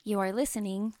You are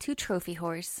listening to Trophy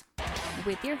Horse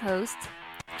with your hosts,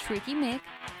 Tricky Mick,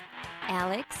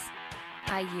 Alex,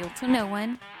 I Yield to No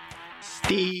One,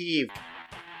 Steve,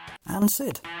 and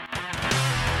Sid.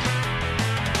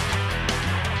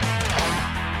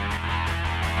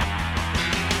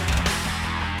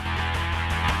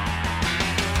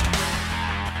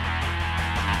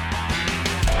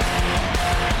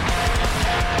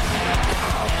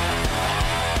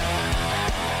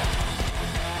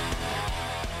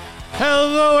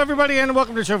 Hello, everybody, and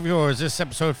welcome to Trophy Horrors. This is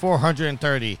episode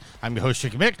 430. I'm your host,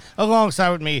 Tricky Mick. Alongside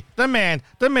with me, the man,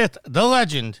 the myth, the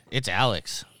legend. It's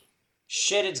Alex.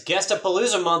 Shit, it's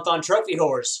Guestapalooza month on Trophy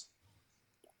Horse.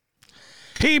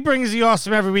 He brings the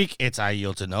awesome every week. It's I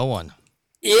Yield to No One.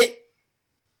 It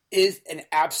is an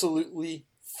absolutely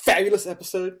fabulous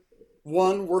episode.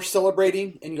 One we're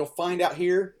celebrating, and you'll find out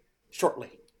here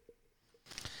shortly.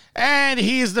 And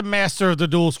he is the master of the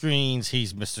dual screens.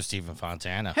 He's Mr. Steven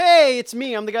Fontana. Hey, it's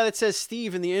me. I'm the guy that says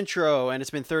Steve in the intro, and it's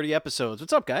been 30 episodes.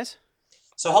 What's up, guys?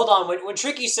 So hold on, when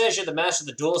Tricky says you're the master of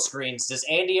the dual screens, does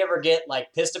Andy ever get,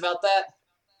 pissed about that?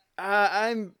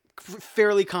 I'm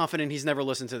fairly confident he's never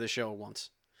listened to the show once.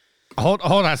 Hold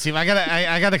on, Steve. I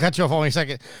gotta cut you off only a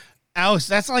second. Alex,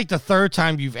 that's like the third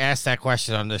time you've asked that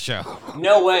question on the show.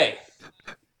 No way.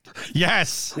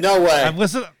 Yes. No way.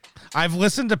 I've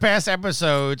listened to past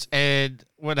episodes, and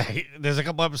there's a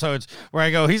couple episodes where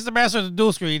I go, he's the master of the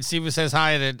dual screen. Steven says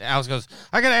hi, and then Alex goes,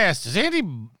 I gotta ask, is Andy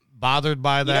bothered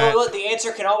by that? You know what? The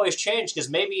answer can always change, because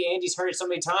maybe Andy's heard it so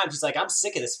many times, he's like, I'm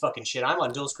sick of this fucking shit. I'm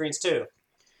on dual screens too.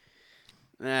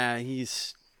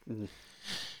 He's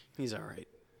all right.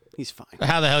 He's fine.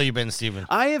 How the hell you been, Steven?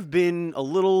 I have been a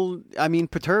little,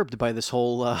 perturbed by this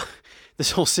whole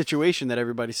situation that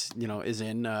everybody's, is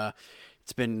in.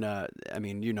 It's been,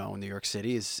 New York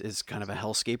City is kind of a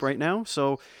hellscape right now.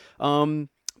 So,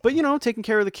 but, taking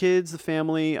care of the kids, the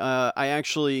family. I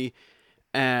actually,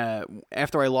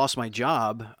 after I lost my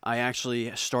job, I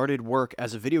actually started work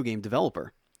as a video game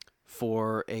developer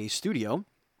for a studio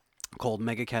called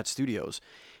Mega Cat Studios.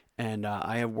 And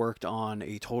I have worked on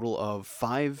a total of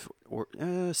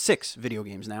 6 video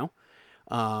games now.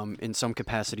 In some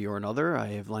capacity or another. I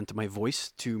have lent my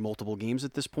voice to multiple games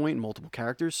at this point, multiple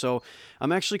characters. So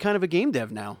I'm actually kind of a game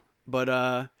dev now. But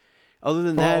other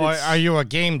than that, are you a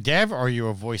game dev or are you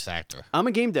a voice actor? I'm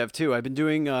a game dev too. I've been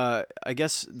doing. I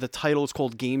guess the title is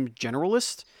called Game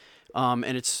Generalist, and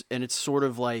it's sort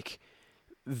of like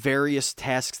various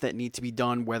tasks that need to be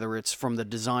done, whether it's from the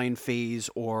design phase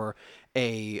or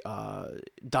a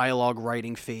dialogue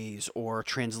writing phase or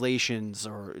translations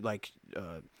or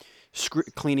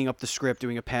cleaning up the script,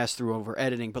 doing a pass-through over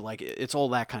editing, but it's all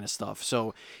that kind of stuff.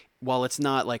 So while it's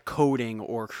not like coding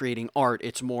or creating art,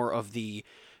 it's more of the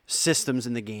systems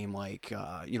in the game,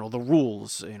 the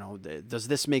rules, does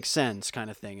this make sense kind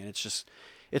of thing. And it's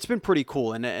been pretty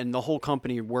cool. And the whole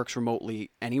company works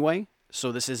remotely anyway,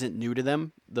 so this isn't new to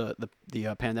them. The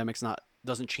pandemic's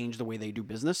doesn't change the way they do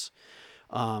business.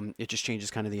 It just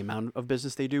changes kind of the amount of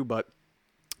business they do, but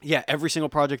yeah, every single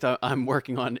project I'm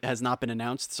working on has not been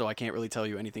announced, so I can't really tell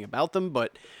you anything about them.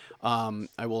 But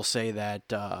I will say that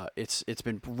it's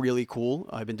been really cool.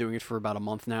 I've been doing it for about a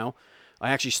month now.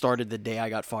 I actually started the day I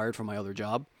got fired from my other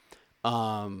job,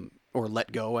 or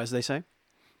let go, as they say.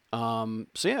 So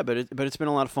yeah, but it's been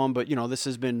a lot of fun. But this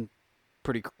has been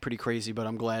pretty crazy. But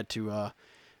I'm glad to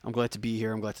be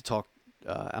here. I'm glad to talk.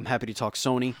 I'm happy to talk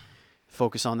Sony,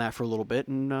 focus on that for a little bit,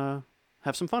 and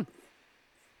have some fun.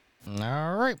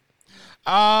 All right.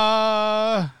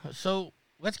 So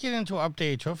let's get into our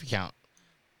updated trophy count.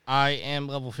 I am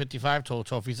level 55, total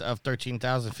trophies of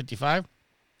 13,055,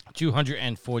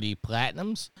 240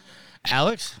 platinums.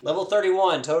 Alex? Level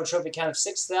 31, total trophy count of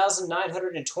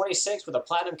 6,926 with a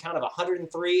platinum count of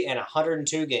 103 and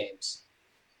 102 games.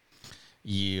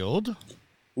 Yield?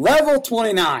 Level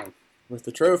 29 with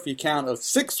the trophy count of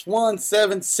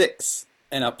 6176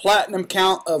 and a platinum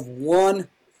count of 100.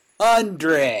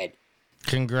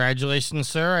 Congratulations,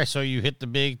 sir. I saw you hit the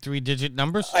big 3-digit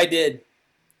numbers. I did.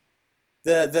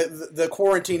 The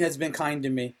quarantine has been kind to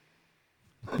me.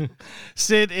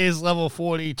 Sid is level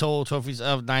 40, total trophies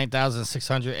of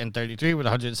 9,633 with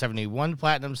 171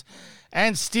 platinums.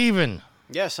 And Steven.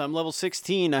 Yes, I'm level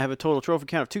 16. I have a total trophy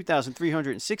count of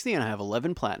 2,360, and I have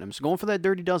 11 platinums. Going for that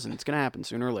dirty dozen. It's going to happen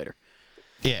sooner or later.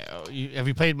 Yeah. Have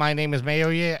you played My Name is Mayo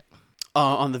yet?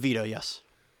 On the Vita, yes.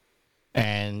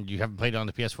 And you haven't played it on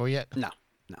the PS4 yet? No.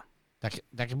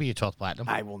 That could be your 12th platinum.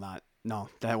 I will not. No,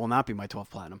 that will not be my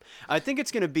 12th platinum. I think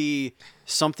it's going to be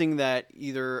something that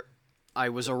either I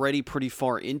was already pretty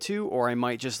far into, or I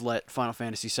might just let Final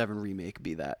Fantasy VII Remake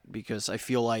be that, because I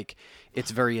feel like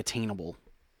it's very attainable.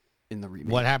 in the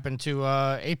remake. What happened to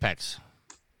Apex?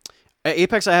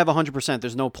 Apex, I have 100%.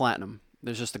 There's no platinum.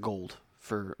 There's just the gold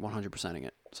for 100%ing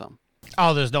it. So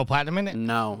Oh, there's no platinum in it?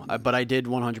 no, but I did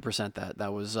 100% that.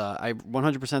 That was I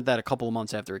 100% that a couple of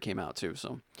months after it came out too.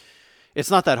 So it's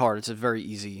not that hard. It's a very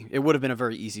easy. It would have been a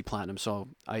very easy platinum. So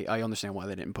I understand why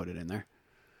they didn't put it in there.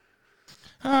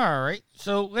 All right.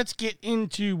 So let's get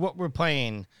into what we're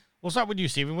playing. We'll start with you,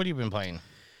 Steven. What have you been playing?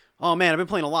 Oh man, I've been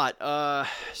playing a lot.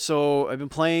 So I've been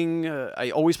playing.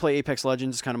 I always play Apex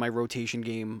Legends. It's kind of my rotation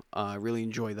game. I really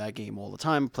enjoy that game all the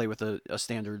time. Play with a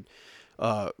standard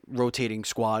rotating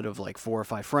squad of like 4 or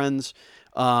 5 friends.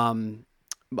 Final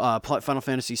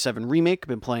Fantasy VII Remake.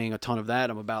 Been playing a ton of that.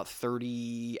 I'm about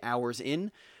 30 hours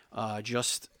in.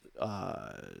 Just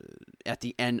at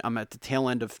the end. I'm at the tail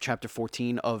end of chapter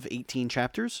 14 of 18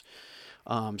 chapters.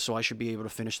 So I should be able to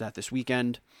finish that this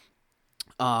weekend.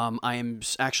 I am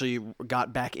actually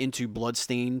got back into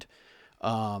Bloodstained,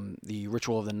 the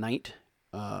Ritual of the Night,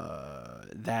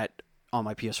 that on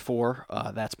my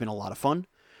PS4. That's been a lot of fun.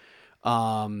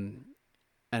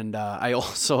 And I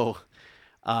also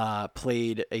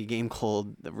played a game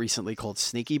recently called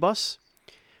Snaky Bus,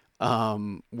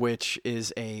 which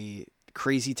is a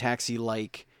Crazy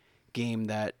Taxi-like game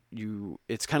that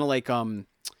it's kind of like, what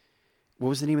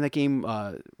was the name of that game?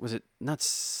 Was it not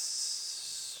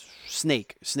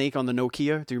Snake on the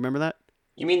Nokia? Do you remember that?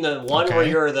 You mean the one where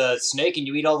you're the snake and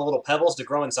you eat all the little pebbles to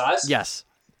grow in size? Yes.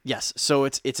 So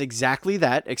it's exactly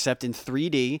that, except in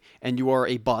 3D, and you are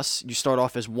a bus. You start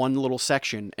off as one little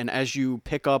section, and as you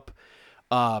pick up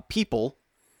people,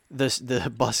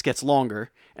 the bus gets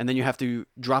longer, and then you have to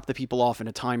drop the people off in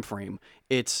a time frame.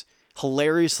 It's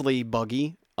hilariously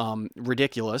buggy,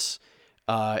 ridiculous.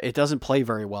 It doesn't play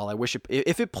very well. I wish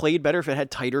if it played better, if it had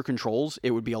tighter controls,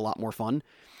 it would be a lot more fun.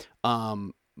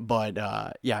 But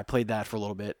I played that for a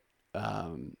little bit.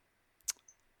 On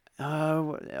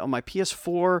my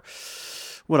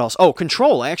PS4, what else? Oh,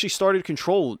 Control. I actually started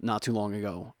Control not too long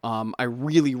ago. I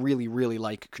really, really, really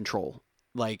like Control.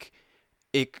 Like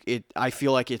I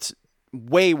feel like it's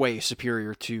way, way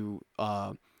superior to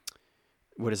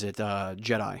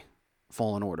Jedi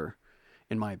Fallen Order,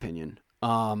 in my opinion.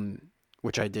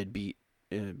 Which I did beat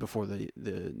before the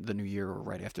new year or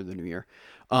right after the new year.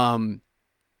 And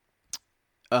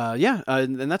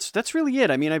that's really it.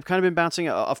 I mean, I've kind of been bouncing.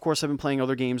 Of course, I've been playing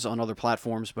other games on other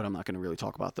platforms, but I'm not going to really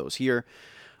talk about those here.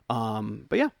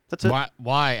 But yeah, that's it.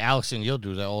 Why Alex and you'll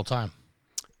do that all the time?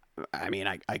 I mean,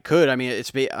 I could. I mean,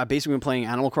 I've basically been playing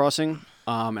Animal Crossing,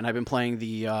 and I've been playing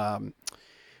the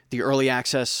early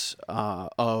access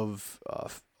of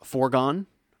Foregone.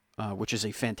 Which is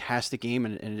a fantastic game,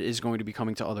 and it is going to be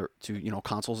coming to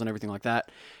consoles and everything like that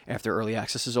after early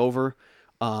access is over.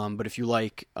 But if you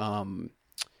like, I'm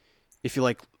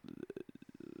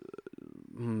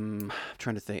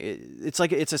trying to think,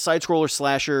 it's a side scroller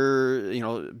slasher,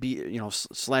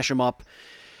 slash 'em up,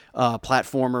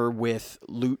 platformer with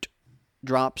loot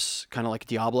drops, kind of like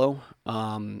Diablo.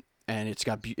 And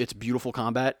it's beautiful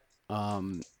combat.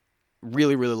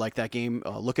 Really, really like that game.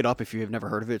 Look it up if you have never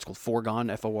heard of it. It's called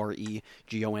Foregone,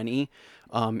 Foregone.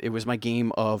 It was my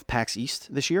game of PAX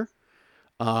East this year.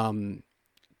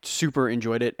 Super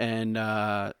enjoyed it, and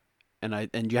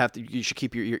you should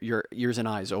keep your ears and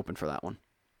eyes open for that one.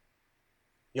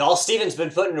 Y'all, Steven's been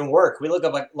putting in work. We look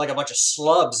up like a bunch of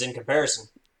slubs in comparison.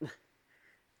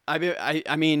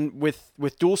 I mean,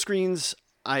 with dual screens,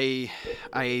 I've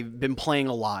been playing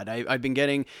a lot. I've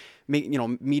been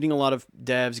meeting a lot of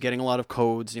devs, getting a lot of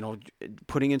codes,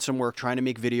 putting in some work, trying to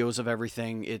make videos of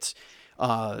everything. It's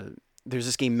there's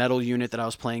this game Metal Unit that I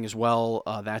was playing as well.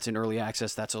 That's in early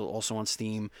access. That's also on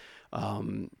Steam.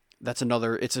 That's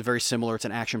another. It's a very similar. It's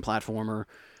an action platformer.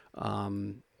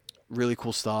 Really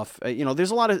cool stuff.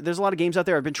 There's a lot of games out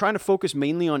there. I've been trying to focus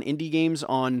mainly on indie games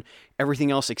on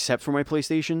everything else except for my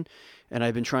PlayStation, and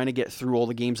I've been trying to get through all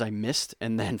the games I missed.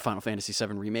 And then Final Fantasy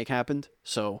VII Remake happened,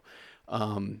 so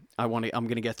I'm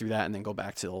gonna get through that and then go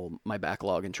back to my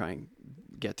backlog and try and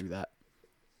get through that.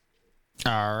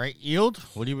 All right, Yield.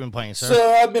 What have you been playing, sir?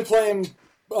 So I've been playing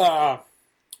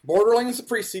Borderlands, the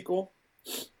pre-sequel,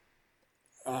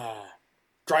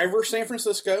 Driver San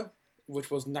Francisco,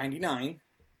 which was 99.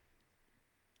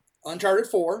 Uncharted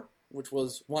 4, which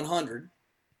was 100.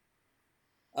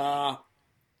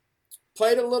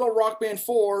 Played a little Rock Band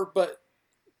 4, but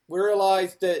we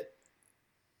realized that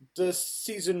the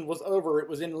season was over. It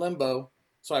was in limbo,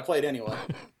 so I played anyway.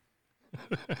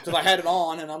 Because I had it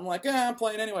on, and I'm like, I'm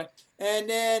playing anyway. And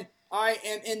then I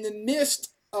am in the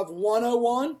midst of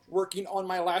 101, working on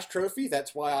my last trophy.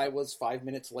 That's why I was 5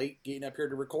 minutes late getting up here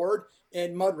to record,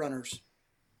 and Mud Runners.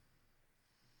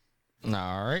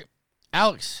 All right.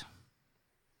 Alex.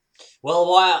 Well,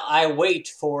 while I wait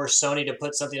for Sony to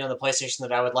put something on the PlayStation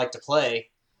that I would like to play,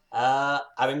 I've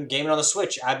been gaming on the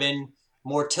Switch. I've been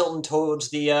more tilting towards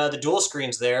the dual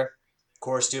screens there. Of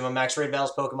course, doing my Max Raid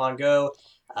Battles, Pokemon Go.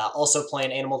 Also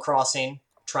playing Animal Crossing.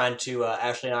 Trying to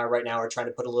Ashley and I right now are trying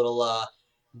to put a little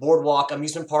boardwalk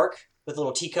amusement park with a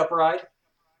little teacup ride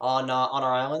on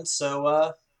our island.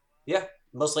 So yeah,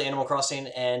 mostly Animal Crossing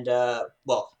and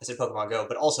well, I said Pokemon Go,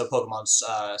 but also Pokemon's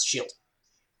Shield.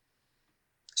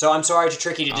 So I'm sorry to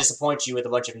Tricky to disappoint you with a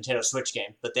bunch of Nintendo Switch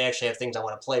games, but they actually have things I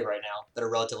want to play right now that are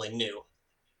relatively new.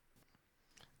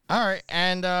 All right,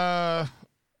 and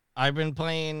I've been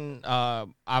playing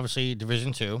obviously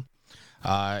Division 2.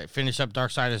 Finished up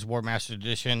Darksiders War Master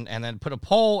Edition, and then put a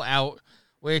poll out,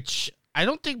 which I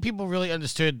don't think people really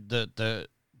understood the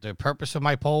purpose of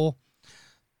my poll.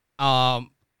 I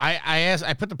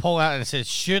put the poll out and it says,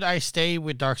 should I stay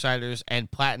with Darksiders and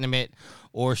platinum it,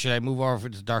 or should I move over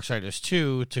to Darksiders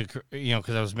 2 to,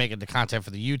 because I was making the content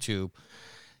for the YouTube.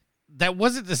 That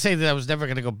wasn't to say that I was never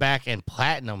going to go back and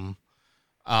platinum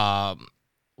Darksiders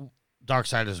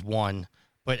 1,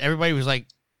 but everybody was like,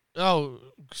 oh,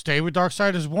 stay with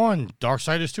Darksiders 1.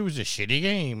 Darksiders 2 is a shitty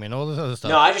game and all this other stuff.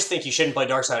 No, I just think you shouldn't play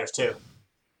Darksiders 2.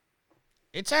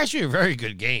 It's actually a very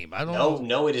good game. I don't know.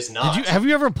 No, it is not. Have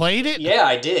you ever played it? Yeah,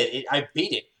 I did. I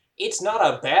beat it. It's not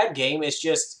a bad game. It's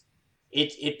just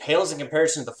it pales in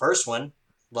comparison to the first one.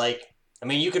 Like, I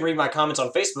mean, you can read my comments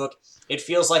on Facebook. It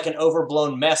feels like an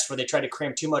overblown mess where they tried to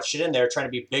cram too much shit in there, trying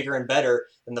to be bigger and better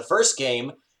than the first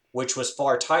game, which was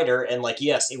far tighter. And like,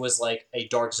 yes, it was like a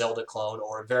Dark Zelda clone,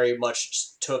 or very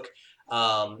much took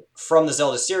from the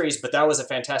Zelda series, but that was a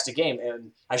fantastic game.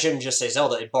 And I shouldn't just say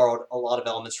Zelda, it borrowed a lot of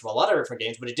elements from a lot of different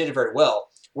games, but it did it very well.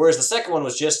 Whereas the second one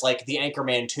was just like the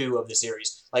Anchorman 2 of the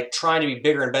series, like trying to be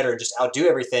bigger and better and just outdo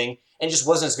everything, and just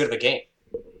wasn't as good of a game.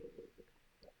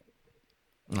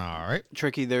 All right.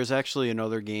 Tricky, there's actually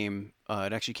another game.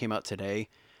 It actually came out today.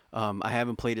 I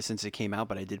haven't played it since it came out,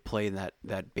 but I did play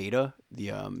that beta.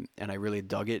 And I really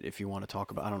dug it. If you want to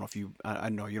talk about, I don't know if you, I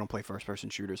know you don't play first person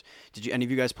shooters. Did any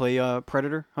of you guys play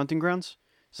Predator Hunting Grounds?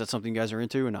 Is that something you guys are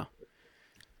into or no?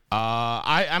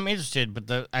 I'm interested,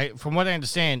 but from what I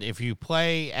understand, if you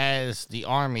play as the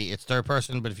army, it's third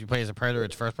person, but if you play as a predator,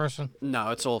 it's first person?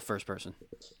 No, it's all first person.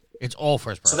 It's all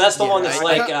first person. So that's the one that's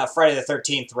like Friday the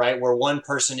 13th, right? Where one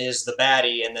person is the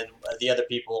baddie, and then the other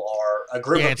people are a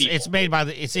group of people. It's made by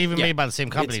it's made by the same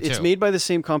company too. It's made by the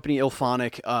same company,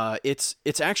 Ilphonic.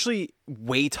 It's actually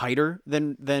way tighter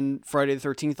than Friday the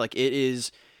 13th. Like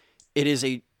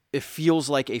it feels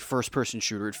like a first person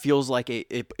shooter. It feels like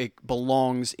it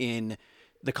belongs in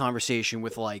the conversation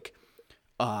with like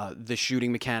the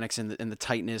shooting mechanics and the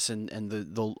tightness and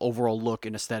the overall look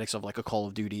and aesthetics of like a Call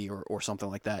of Duty or something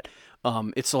like that.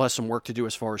 It still has some work to do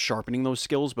as far as sharpening those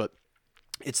skills, but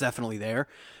it's definitely there.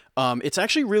 It's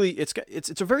actually really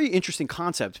it's a very interesting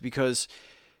concept because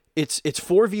it's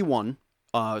 4v1,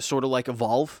 sort of like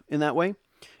Evolve in that way,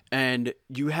 and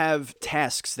you have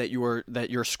tasks that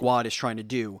your squad is trying to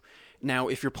do. Now,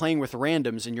 if you're playing with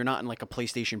randoms and you're not in like a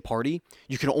PlayStation party,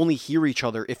 you can only hear each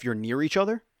other if you're near each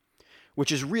other,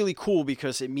 which is really cool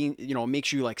because it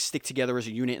makes you like stick together as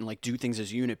a unit and like do things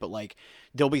as a unit. But like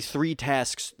there'll be 3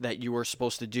 tasks that you are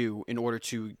supposed to do in order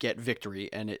to get victory.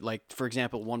 And it, like, for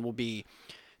example, one will be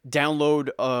download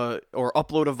or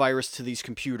upload a virus to these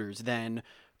computers, then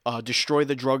destroy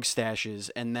the drug stashes,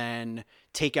 and then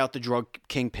take out the drug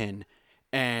kingpin,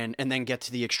 and then get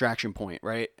to the extraction point,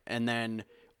 right? And then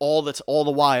all the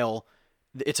while,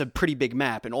 it's a pretty big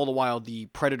map, and all the while the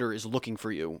predator is looking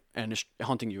for you and is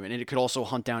hunting you, and it could also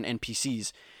hunt down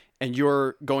NPCs, and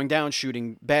you're going down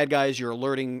shooting bad guys. You're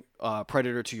alerting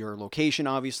predator to your location,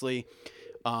 obviously,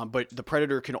 but the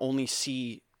predator can only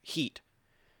see heat.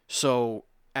 So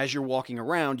as you're walking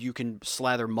around, you can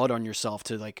slather mud on yourself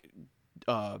to like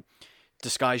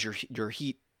disguise your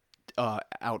heat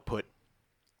output.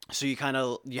 So you kind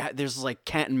of, there's like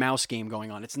cat and mouse game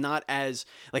going on. It's not as,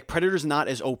 like, Predator's not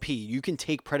as OP. You can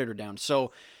take Predator down.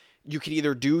 So you could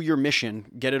either do your mission,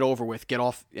 get it over with, get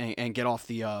off and get off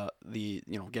get out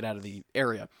of the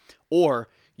area, or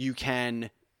you can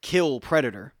kill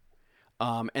Predator.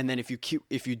 And then if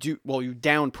you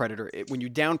down Predator, when you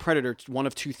down Predator, one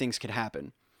of 2 things could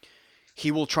happen. He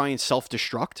will try and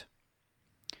self-destruct,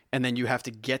 and then you have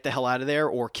to get the hell out of there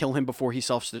or kill him before he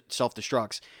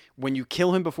self-destructs. When you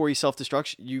kill him before he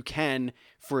self-destructs, you can,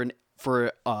 for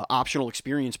optional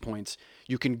experience points,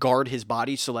 you can guard his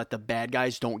body so that the bad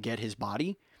guys don't get his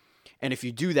body. And if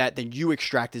you do that, then you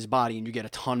extract his body and you get a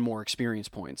ton more experience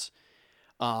points.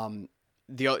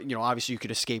 obviously you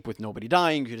could escape with nobody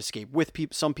dying. You could escape with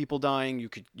some people dying. You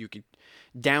could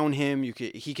down him.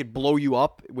 He could blow you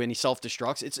up when he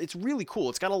self-destructs. It's really cool.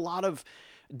 It's got a lot of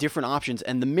different options,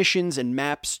 and the missions and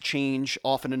maps change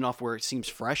often enough where it seems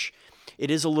fresh.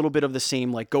 It is a little bit of the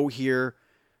same, like go here,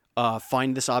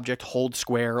 find this object, hold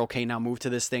square. Okay, now move to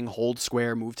this thing, hold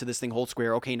square. Move to this thing, hold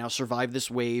square. Okay, now survive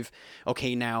this wave.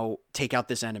 Okay, now take out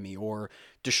this enemy or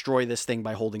destroy this thing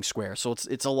by holding square. So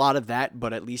it's a lot of that,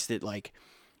 but at least it like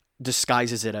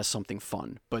disguises it as something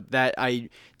fun. But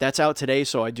that's out today,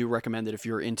 so I do recommend it if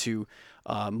you're into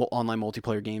online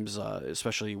multiplayer games,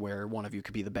 especially where one of you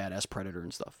could be the badass Predator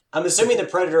and stuff. I'm assuming the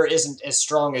Predator isn't as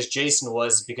strong as Jason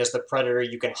was, because the Predator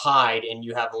you can hide and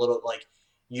you have a little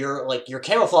your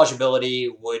camouflage ability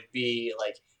would be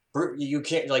like you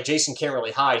can't, like Jason can't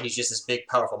really hide. He's just this big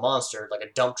powerful monster, like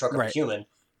a dump truck of a human.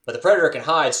 But the Predator can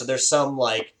hide, so there's some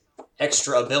like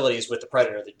extra abilities with the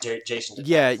Predator that Jason did.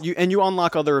 Yeah, you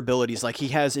unlock other abilities. Like he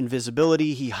has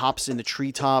invisibility. He hops in the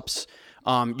treetops.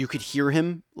 You could hear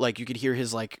him, like you could hear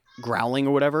his like growling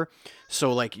or whatever.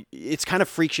 So like it's kind of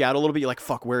freaks you out a little bit. You're like,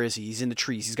 fuck, where is he? He's in the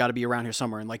trees. He's got to be around here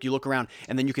somewhere. And like you look around,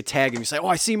 and then you could tag him. You say, oh,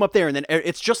 I see him up there. And then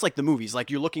it's just like the movies. Like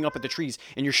you're looking up at the trees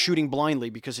and you're shooting blindly,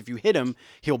 because if you hit him,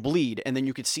 he'll bleed, and then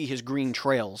you could see his green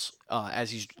trails as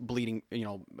he's bleeding,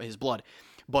 his blood.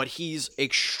 But he's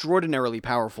extraordinarily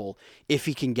powerful if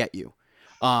he can get you.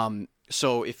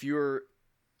 So if you're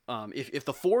if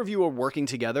the four of you are working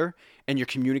together and you're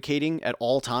communicating at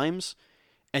all times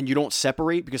and you don't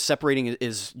separate, because separating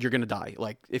is you're going to die.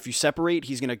 Like if you separate,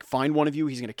 he's going to find one of you.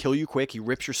 He's going to kill you quick. He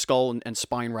rips your skull and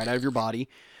spine right out of your body.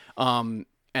 And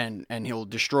he'll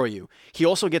destroy you. He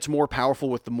also gets more powerful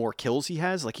with the more kills he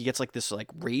has. Like he gets like this like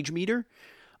rage meter.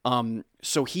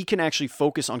 So he can actually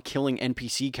focus on killing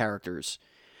NPC characters.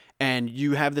 And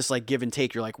you have this like give and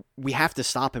take. You're like, we have to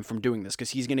stop him from doing this,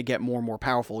 because he's going to get more and more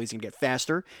powerful. He's going to get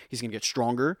faster. He's going to get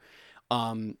stronger.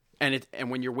 And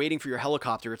when you're waiting for your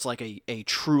helicopter, it's like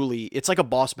it's like a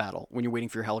boss battle when you're waiting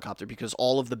for your helicopter, because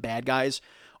all of the bad guys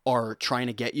are trying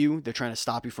to get you. They're trying to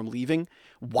stop you from leaving,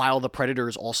 while the Predator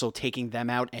is also taking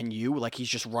them out and you. Like he's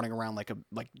just running around like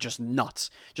just nuts,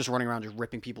 just running around, just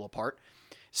ripping people apart.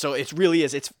 So it really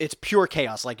is. It's pure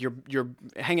chaos. Like you're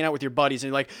hanging out with your buddies and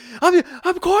you're like,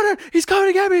 I'm cornered. He's coming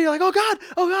to get me. You're like, oh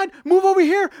god, move over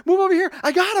here,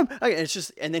 I got him. And it's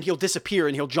just, and then he'll disappear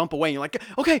and he'll jump away. And you're like,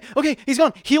 okay, he's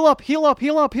gone. Heal up.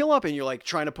 And you're like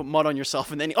trying to put mud on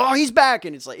yourself, and then he's back.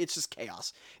 And it's like, it's just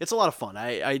chaos. It's a lot of fun.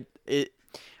 I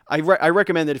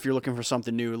recommend it if you're looking for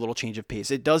something new, a little change of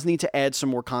pace. It does need to add some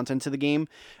more content to the game,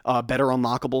 better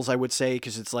unlockables, I would say,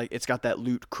 because it's like it's got that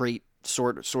loot crate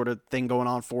sort of thing going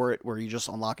on for it, where you're just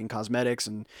unlocking cosmetics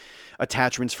and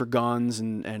attachments for guns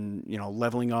and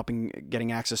leveling up and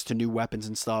getting access to new weapons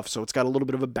and stuff. So it's got a little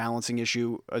bit of a balancing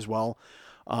issue as well.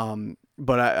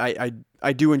 But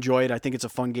I do enjoy it. I think it's a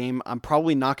fun game. I'm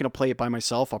probably not going to play it by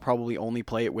myself. I'll probably only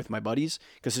play it with my buddies,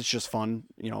 because it's just fun,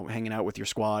 hanging out with your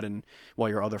squad and while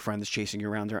your other friend is chasing you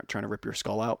around trying to rip your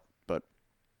skull out. But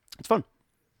it's fun.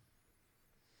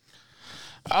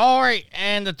 All right,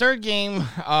 and the third game,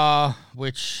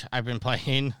 which I've been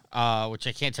playing, which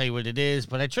I can't tell you what it is,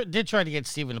 but I did try to get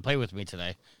Steven to play with me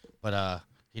today, but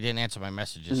he didn't answer my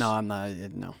messages. No, I'm not.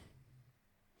 No.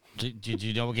 Did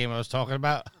you know what game I was talking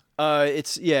about?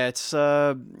 It's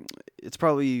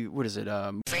probably, what is it?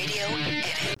 Radio.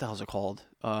 What the hell is it called?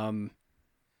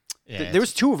 There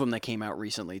was two of them that came out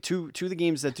recently. Two of the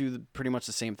games that do pretty much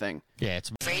the same thing. Yeah,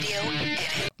 it's Radio.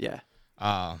 Yeah.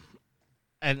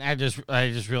 And I just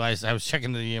realized I was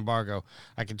checking the embargo.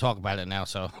 I can talk about it now,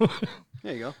 so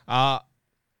there you go.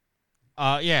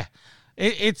 Yeah,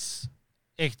 it's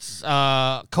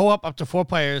co-op up to 4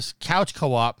 players, couch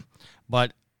co-op,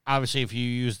 but obviously if you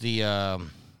use the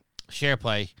share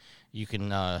play, you can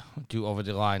do over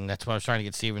the line. That's what I was trying to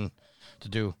get Steven to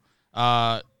do.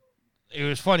 It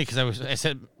was funny because I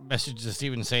sent messages to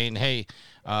Steven saying, "Hey,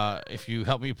 if you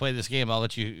help me play this game, I'll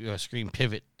let you screen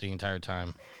pivot the entire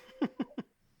time."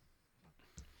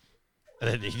 And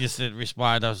then he just didn't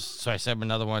respond. So I sent him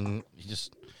another one. He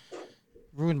just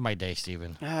ruined my day,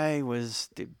 Steven. I was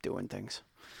doing things.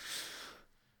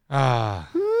 All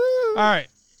right.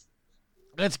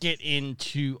 Let's get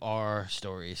into our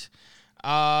stories.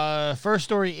 First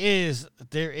story is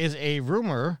there is a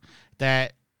rumor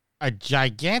that a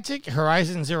gigantic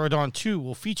Horizon Zero Dawn 2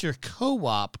 will feature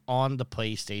co-op on the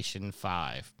PlayStation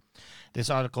 5. This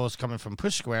article is coming from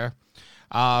Push Square.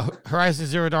 Horizon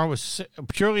Zero Dawn was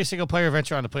purely a single-player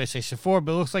adventure on the PlayStation 4,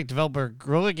 but it looks like developer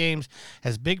Guerrilla Games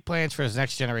has big plans for its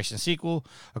next-generation sequel.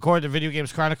 According to Video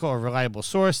Games Chronicle, a reliable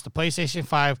source, the PlayStation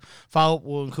 5 follow-up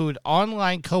will include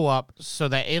online co-op so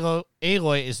that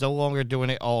Aloy is no longer doing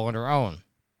it all on her own.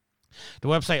 The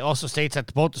website also states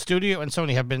that both the studio and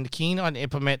Sony have been keen on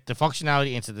implement the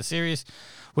functionality into the series,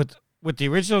 with the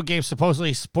original game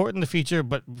supposedly supporting the feature,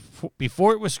 but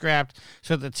before it was scrapped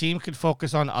so that the team could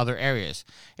focus on other areas.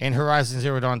 In Horizon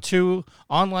Zero Dawn 2,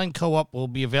 online co-op will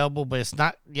be available, but it's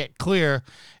not yet clear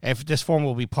if this form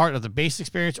will be part of the base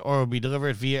experience or will be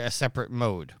delivered via a separate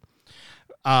mode.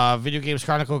 Video Games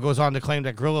Chronicle goes on to claim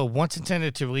that Guerrilla once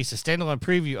intended to release a standalone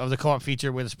preview of the co-op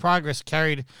feature with its progress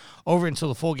carried over until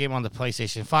the full game on the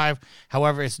PlayStation 5.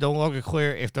 However, it's no longer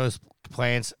clear if those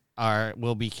plans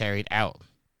will be carried out.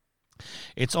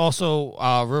 It's also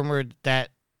rumored that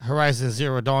Horizon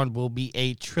Zero Dawn will be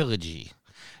a trilogy.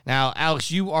 Now,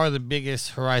 Alex, you are the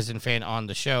biggest Horizon fan on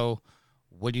the show.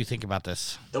 What do you think about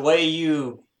this? The way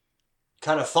you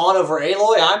kind of fawn over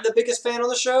Aloy, I'm the biggest fan on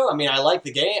the show. I mean, I like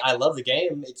the game. I love the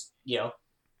game. It's,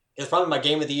 it's probably my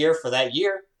game of the year for that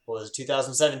year. Was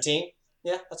 2017.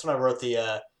 Yeah, that's when I wrote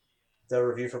the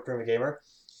review for Prima Gamer.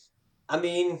 I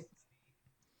mean,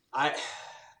 I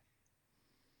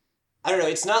don't know.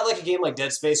 It's not like a game like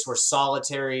Dead Space where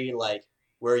solitary, like,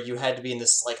 where you had to be in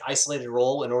this, like, isolated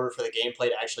role in order for the gameplay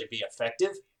to actually be effective.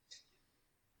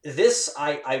 This,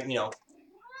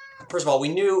 first of all, we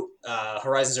knew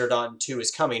Horizon Zero Dawn 2 is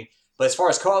coming, but as far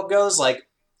as co-op goes, like,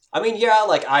 I mean, yeah,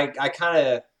 like, I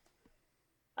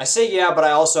say yeah, but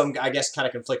I also am, I guess, kind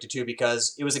of conflicted too,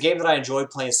 because it was a game that I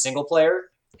enjoyed playing single player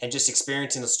and just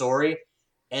experiencing the story,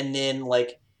 and then,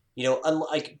 like,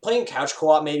 like playing couch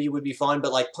co-op maybe would be fun,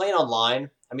 but like playing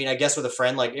online, I mean, I guess with a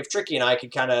friend, like if Tricky and I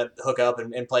could kind of hook up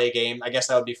and play a game, I guess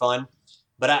that would be fun.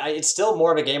 But it's still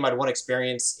more of a game I'd want to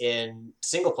experience in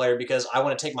single player because I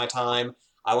want to take my time.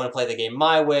 I want to play the game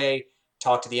my way,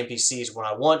 talk to the NPCs when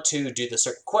I want to, do the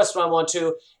certain quests when I want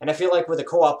to. And I feel like with a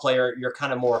co-op player, you're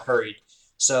kind of more hurried.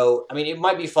 So, I mean, it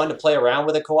might be fun to play around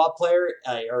with a co-op player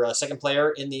or a second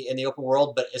player in the open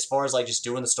world. But as far as like just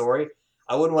doing the story,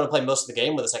 I wouldn't want to play most of the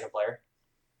game with a second player.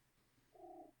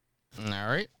 All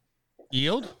right.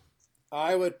 Yield?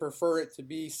 I would prefer it to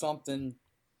be something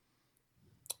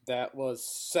that was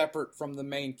separate from the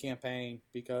main campaign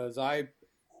because I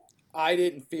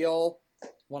didn't feel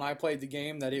when I played the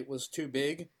game that it was too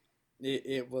big.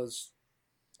 I was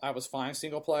fine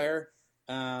single player.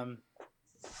 I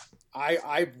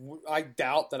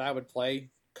doubt that I would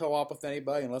play co-op with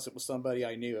anybody unless it was somebody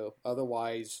I knew.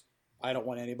 Otherwise, I don't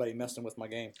want anybody messing with my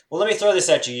game. Well, let me throw this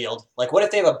at you, Yield. Like, what if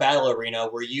they have a battle arena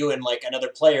where you and, like, another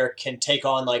player can take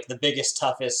on, like, the biggest,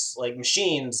 toughest, like,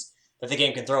 machines that the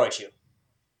game can throw at you?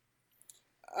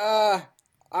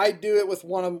 I do it with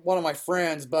one of my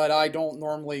friends, but I don't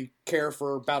normally care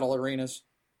for battle arenas.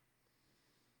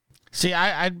 See,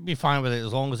 I'd be fine with it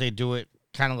as long as they do it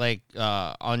kind of like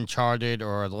Uncharted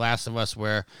or The Last of Us,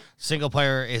 where single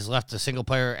player is left to single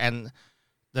player and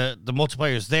the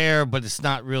multiplayer is there, but it's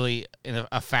not really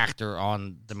a factor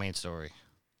on the main story.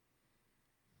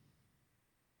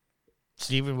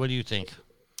 Steven, what do you think?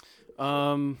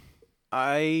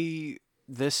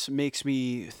 This makes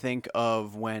me think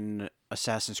of when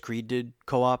Assassin's Creed did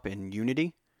co-op in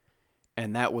Unity,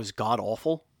 and that was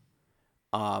god-awful.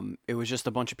 It was just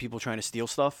a bunch of people trying to steal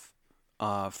stuff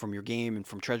from your game and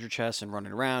from treasure chests and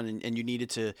running around, and you needed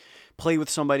to play with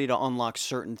somebody to unlock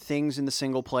certain things in the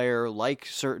single player, like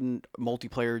certain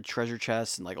multiplayer treasure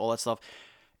chests and like all that stuff.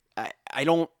 I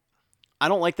don't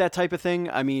like that type of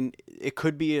thing. I mean, it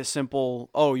could be a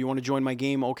simple, oh, you want to join my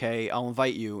game? Okay, I'll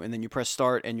invite you. And then you press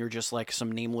start and you're just like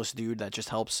some nameless dude that just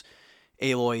helps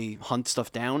Aloy hunt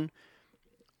stuff down.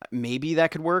 Maybe that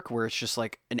could work where it's just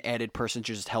like an added person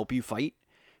to just help you fight,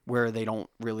 where they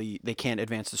can't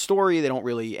advance the story. They don't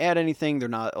really add anything. They're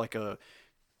not like a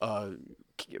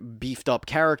beefed up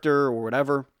character or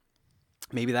whatever.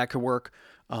 Maybe that could work.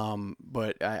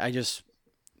 But I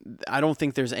don't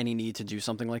think there's any need to do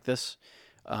something like this.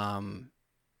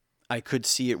 I could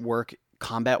see it work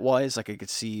combat-wise. Like I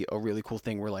could see a really cool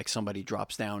thing where like somebody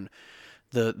drops down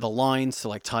the lines to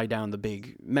like tie down the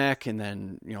big mech, and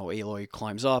then Aloy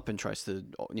climbs up and tries to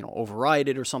override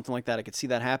it or something like that. I could see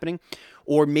that happening.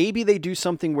 Or maybe they do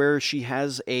something where she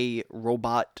has a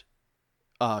robot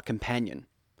companion,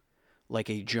 like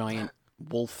a giant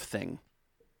wolf thing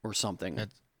or something.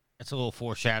 It's a little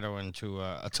foreshadowing to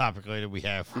a topic later we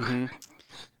have. Mm-hmm.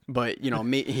 But,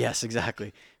 yes,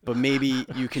 exactly. But maybe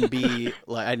you can be,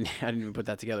 like, I didn't even put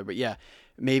that together. But yeah,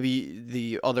 maybe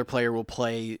the other player will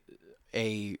play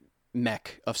a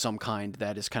mech of some kind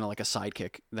that is kind of like a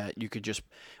sidekick that you could just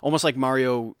almost like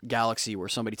Mario Galaxy where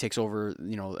somebody takes over,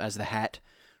 as the hat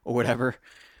or whatever.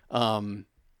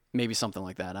 Maybe something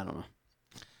like that. I don't know.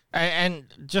 And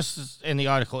just in the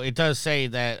article, it does say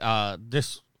that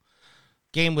this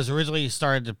game was originally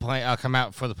started to come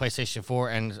out for the PlayStation 4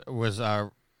 and was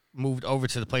moved over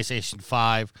to the PlayStation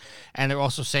 5. And they're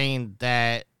also saying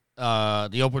that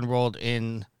the open world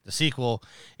in the sequel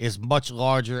is much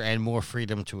larger and more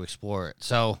freedom to explore it.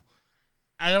 So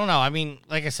I don't know. I mean,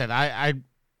 like I said, I'm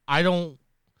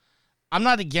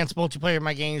not against multiplayer in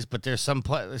my games, but there's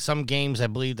some games I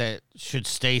believe that should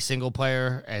stay single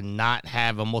player and not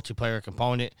have a multiplayer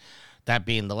component. That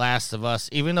being The Last of Us.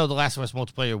 Even though The Last of Us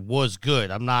multiplayer was good,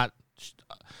 I'm not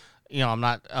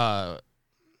trying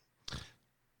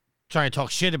to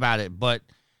talk shit about it. But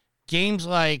games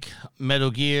like Metal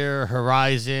Gear,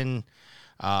 Horizon,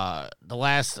 The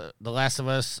Last of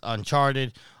Us,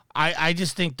 Uncharted, I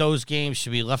just think those games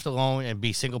should be left alone and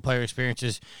be single-player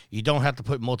experiences. You don't have to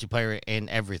put multiplayer in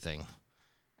everything.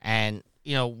 And,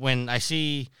 when I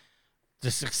see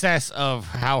the success of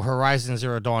how Horizon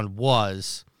Zero Dawn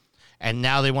was, and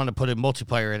now they want to put a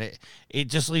multiplayer in it, it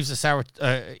just leaves a sour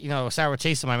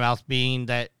taste in my mouth, being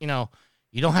that, you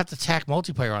don't have to tack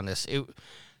multiplayer on this.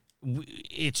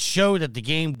 It showed that the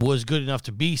game was good enough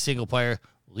to be single-player.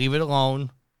 Leave it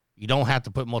alone. You don't have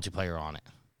to put multiplayer on it.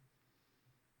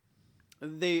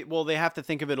 They have to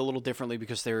think of it a little differently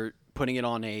because they're putting it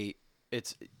on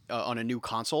on a new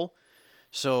console,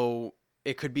 so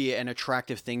it could be an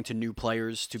attractive thing to new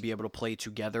players to be able to play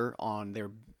together on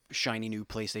their shiny new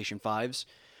PlayStation 5s.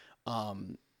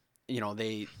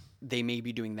 They may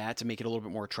be doing that to make it a little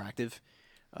bit more attractive,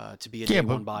 to be a day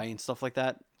one buy and stuff like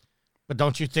that. But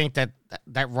don't you think that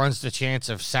runs the chance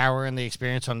of souring the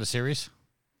experience on the series?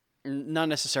 Not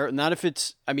necessarily. Not if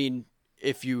it's. I mean.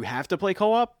 If you have to play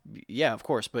co-op, yeah, of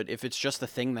course. But if it's just the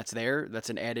thing that's there, that's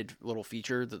an added little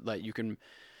feature that you can,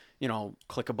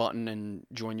 click a button and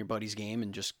join your buddy's game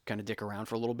and just kind of dick around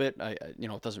for a little bit.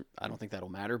 It doesn't. I don't think that'll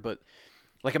matter. But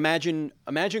like, imagine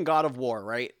God of War,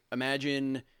 right?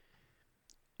 Imagine,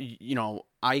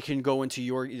 I can go into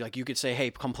your, like, you could say, hey,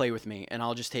 come play with me, and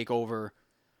I'll just take over.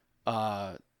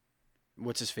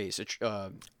 What's his face?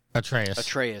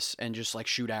 Atreus, and just like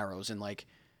shoot arrows and like.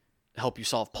 Help you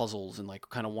solve puzzles and like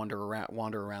kind of wander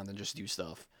around and just do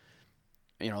stuff.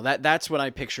 That's what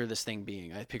I picture this thing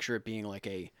being. I picture it being like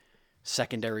a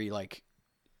secondary, like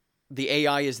the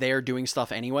AI is there doing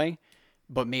stuff anyway,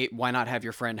 but why not have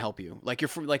your friend help you? Like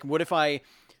what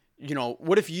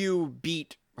if you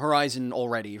beat Horizon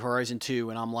 2,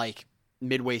 and I'm like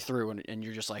midway through and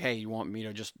you're just like, hey, you want me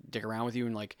to just dick around with you?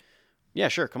 And like, yeah,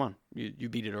 sure. Come on. You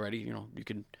beat it already. You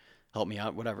can help me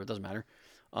out, whatever. It doesn't matter.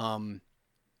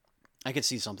 I could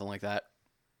see something like that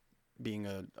being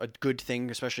a good thing,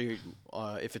 especially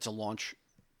if it's a launch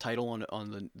title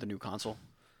on the new console.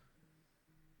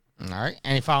 All right.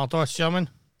 Any final thoughts, gentlemen?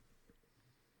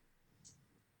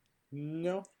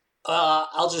 No.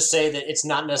 I'll just say that it's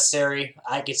not necessary.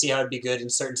 I can see how it'd be good in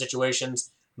certain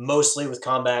situations, mostly with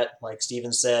combat, like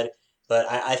Steven said. But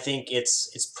I think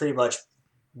it's pretty much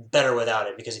better without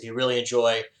it, because if you really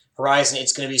enjoy Horizon,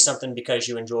 it's going to be something because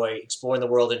you enjoy exploring the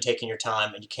world and taking your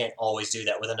time, and you can't always do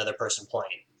that with another person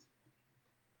playing.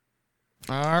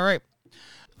 All right.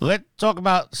 Let's talk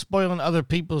about spoiling other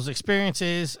people's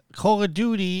experiences. Call of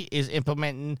Duty is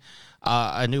implementing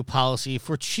a new policy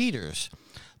for cheaters.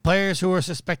 Players who are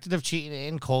suspected of cheating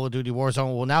in Call of Duty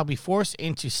Warzone will now be forced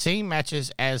into same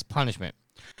matches as punishment.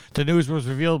 The news was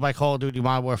revealed by Call of Duty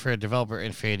Modern Warfare developer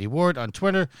Infinity Ward on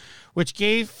Twitter, which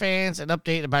gave fans an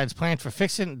update about its plan for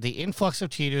fixing the influx of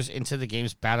cheaters into the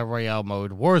game's Battle Royale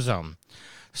mode Warzone.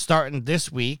 Starting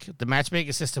this week, the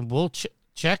matchmaking system will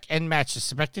check and match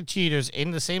suspected cheaters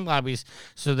in the same lobbies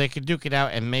so they can duke it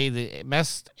out and may the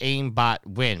best aim bot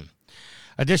win.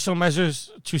 Additional measures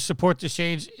to support this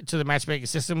change to the matchmaking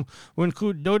system will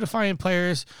include notifying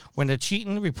players when the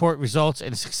cheating report results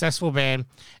in a successful ban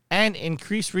and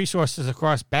increased resources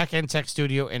across back-end tech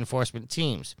studio enforcement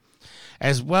teams.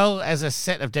 As well as a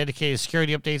set of dedicated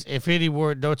security updates, Infinity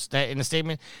Ward notes that in the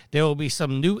statement, there will be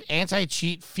some new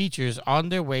anti-cheat features on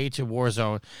their way to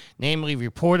Warzone, namely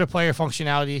report-a-player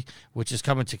functionality, which is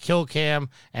coming to kill cam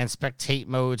and spectate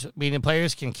modes, meaning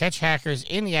players can catch hackers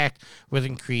in the act with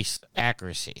increased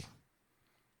accuracy.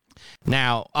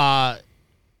 Now, I'm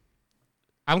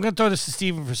going to throw this to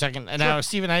Steven for a second. And now,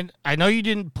 Steven, I know you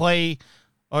didn't play...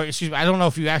 Or, excuse me, I don't know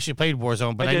if you actually played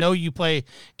Warzone, but I know you play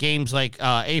games like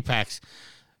Apex.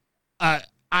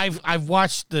 I've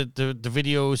watched the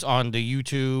videos on the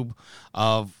YouTube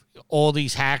of all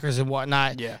these hackers and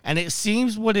whatnot. Yeah. And it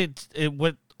seems what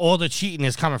all the cheating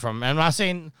is coming from. And I'm not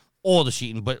saying all the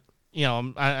cheating, but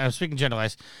I'm speaking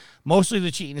generalized. Mostly the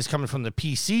cheating is coming from the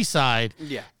PC side.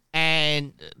 Yeah.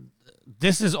 And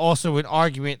this is also an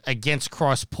argument against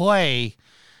cross-play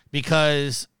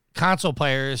because console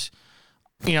players,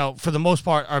 for the most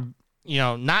part are,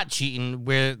 not cheating,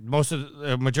 where most of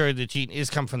the majority of the cheating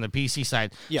is coming from the PC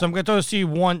side. Yeah. So I'm going to throw this to you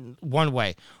one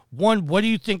way. One, what do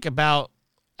you think about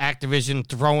Activision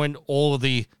throwing all of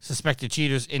the suspected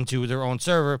cheaters into their own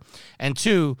server? And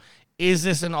two, is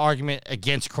this an argument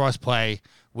against cross-play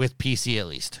with PC at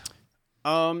least?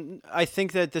 I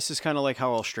think that this is kind of like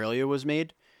how Australia was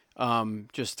made.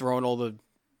 Just throwing all the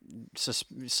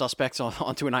suspects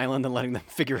onto an island and letting them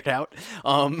figure it out.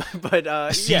 But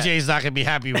CJ's not gonna be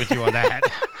happy with you on that.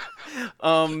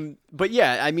 But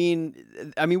yeah, I mean,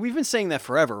 we've been saying that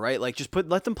forever, right? Like, just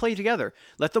let them play together.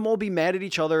 Let them all be mad at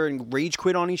each other and rage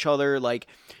quit on each other. Like,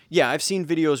 yeah, I've seen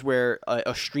videos where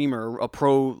a streamer, a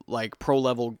pro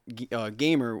level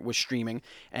gamer was streaming,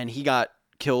 and he got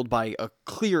killed by a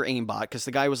clear aimbot because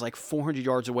the guy was like 400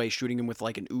 yards away shooting him with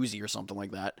like an Uzi or something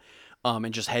like that,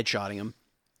 and just headshotting him.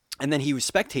 And then he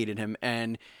spectated him,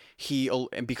 and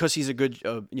because he's a good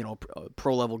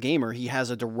pro level gamer, he has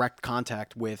a direct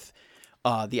contact with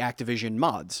the Activision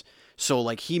mods. So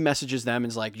like he messages them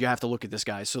and is like, you have to look at this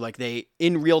guy. So like they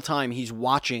in real time he's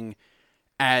watching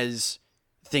as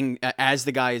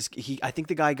the guy is I think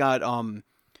the guy got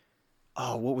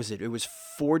what was it? It was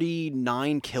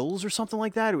 49 kills or something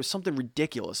like that. It was something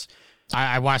ridiculous.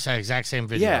 I watched that exact same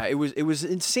video. Yeah, it was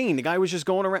insane. The guy was just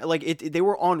going around like they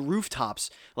were on rooftops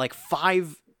like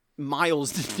 5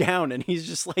 miles down, and he's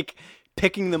just like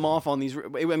picking them off on these.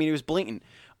 I mean, it was blatant.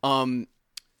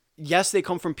 Yes, they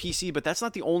come from PC, but that's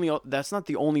not the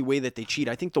only way that they cheat.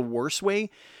 I think the worst way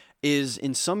is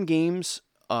in some games.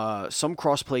 Some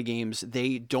crossplay games,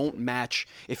 they don't match.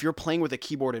 If you're playing with a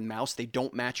keyboard and mouse, they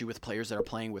don't match you with players that are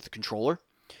playing with a controller.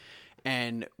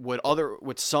 And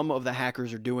what some of the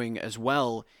hackers are doing as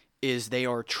well is they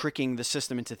are tricking the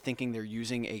system into thinking they're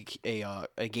using a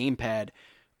gamepad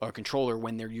or controller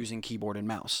when they're using keyboard and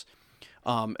mouse.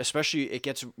 Especially, it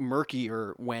gets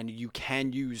murkier when you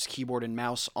can use keyboard and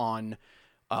mouse on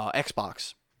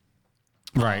Xbox.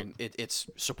 Right. It's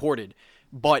supported,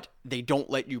 but they don't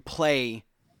let you play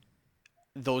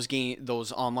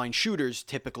those online shooters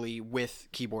typically with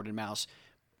keyboard and mouse.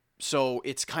 So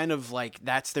it's kind of like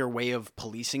that's their way of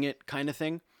policing it, kind of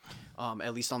thing,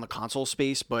 at least on the console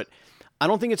space. But I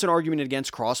don't think it's an argument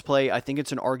against crossplay. I think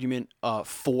it's an argument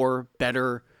for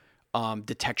better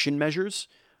detection measures.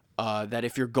 That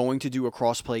if you're going to do a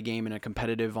crossplay game in a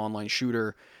competitive online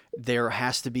shooter, there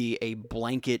has to be a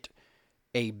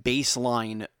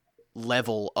baseline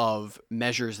level of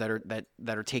measures that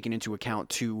are taken into account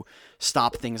to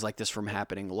stop things like this from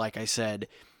happening. Like I said,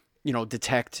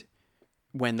 detect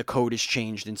when the code is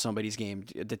changed in somebody's game,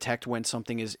 detect when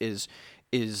something is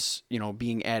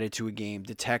being added to a game,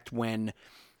 detect when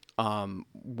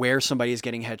where somebody is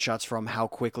getting headshots from, how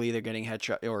quickly they're getting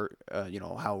headshot, or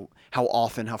how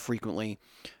often, how frequently,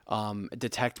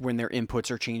 detect when their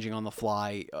inputs are changing on the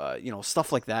fly,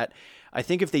 stuff like that. I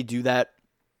think if they do that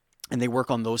and they work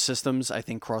on those systems, I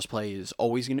think crossplay is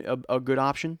always a good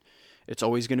option. It's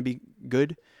always going to be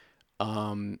good.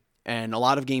 And a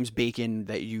lot of games bake in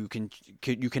that you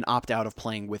can opt out of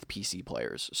playing with PC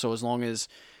players. So as long as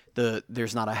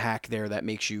there's not a hack there that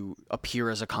makes you appear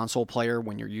as a console player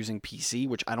when you're using PC,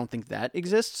 which I don't think that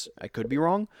exists. I could be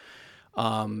wrong.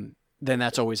 Then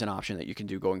that's always an option that you can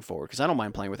do going forward. Because I don't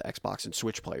mind playing with Xbox and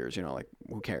Switch players. Like,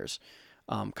 who cares?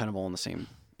 Kind of all in the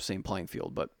same playing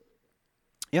field. But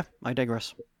yeah, I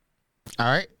digress. All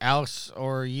right, Alex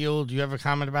or Yield, do you have a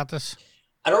comment about this?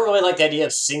 I don't really like the idea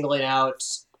of singling out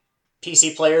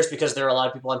PC players because there are a lot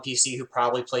of people on PC who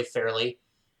probably play fairly.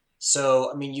 So,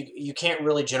 I mean, you can't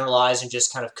really generalize and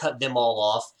just kind of cut them all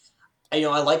off. I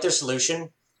like their solution.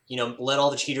 Let all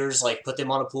the cheaters, put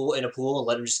them in a pool and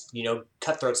let them just,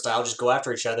 cutthroat style, just go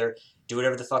after each other, do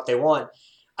whatever the fuck they want.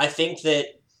 I think that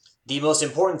the most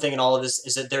important thing in all of this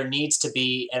is that there needs to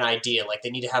be an idea.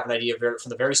 They need to have an idea from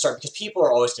the very start, because people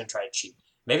are always going to try to cheat.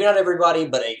 Maybe not everybody,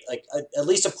 but at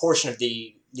least a portion of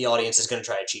the audience is going to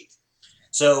try to cheat.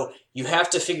 So you have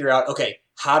to figure out, okay,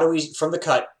 how do we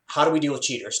deal with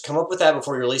cheaters? Come up with that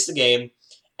before you release the game,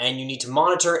 and you need to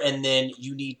monitor, and then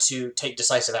you need to take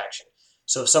decisive action.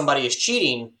 So if somebody is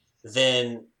cheating,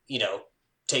 then,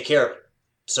 take care of it.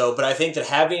 So, but I think that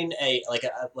having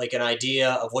an idea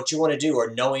of what you want to do,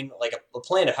 or knowing a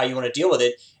plan of how you want to deal with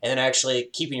it, and then actually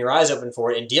keeping your eyes open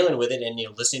for it and dealing with it and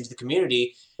listening to the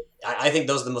community, I think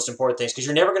those are the most important things, because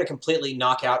you're never going to completely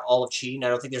knock out all of cheating. I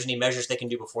don't think there's any measures they can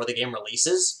do before the game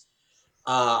releases.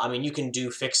 I mean, you can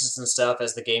do fixes and stuff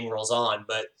as the game rolls on,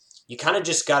 but you kind of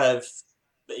just gotta,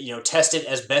 test it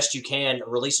as best you can,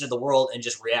 release it to the world, and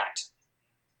just react.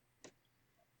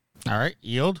 All right,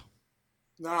 Yield.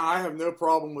 Nah, I have no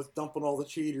problem with dumping all the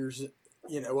cheaters.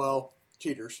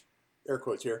 Cheaters, air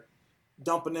quotes here,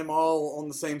 dumping them all on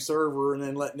the same server and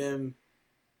then letting them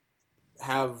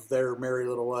have their merry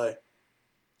little way.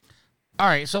 All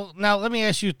right, so now let me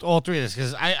ask you all three of this,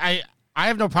 because I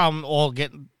have no problem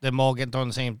getting thrown on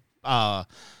the same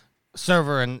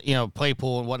server and play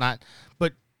pool and whatnot,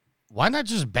 but why not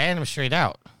just ban them straight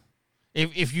out?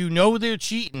 If you know they're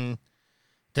cheating,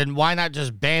 then why not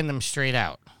just ban them straight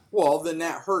out? Well, then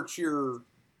that hurts your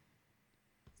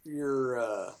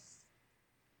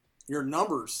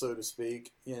numbers, so to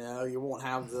speak. You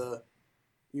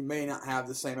may not have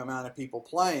the same amount of people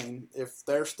playing. If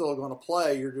they're still going to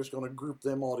play, you're just going to group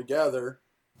them all together.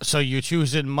 So you're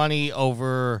choosing money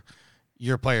over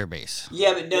your player base.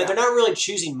 Yeah, but no, they're not really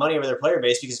choosing money over their player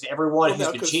base, because if everyone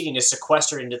who's been cheating is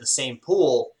sequestered into the same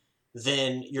pool,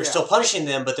 then you're still punishing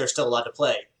them, but they're still allowed to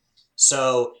play.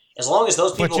 So as long as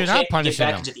those people can't get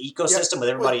back into the ecosystem with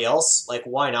everybody else,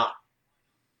 why not?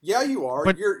 Yeah, you are.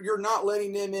 But you're not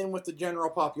letting them in with the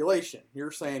general population.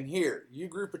 You're saying, here, you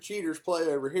group of cheaters play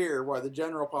over here, while the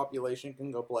general population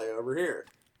can go play over here.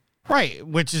 Right,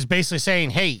 which is basically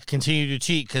saying, hey, continue to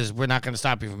cheat because we're not going to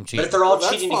stop you from cheating. But if they're all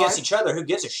cheating against each other, who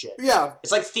gives a shit? Yeah.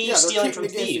 It's like thieves stealing from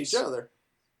against thieves. Each other.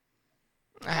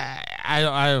 I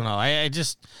don't know.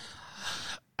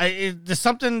 There's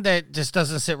something that just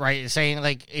doesn't sit right. It's saying,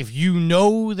 if you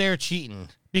know they're cheating,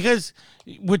 because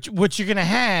what you're going to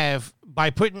have by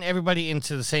putting everybody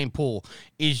into the same pool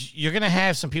is you're going to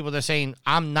have some people that are saying,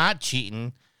 I'm not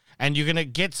cheating, and you're going to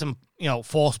get some,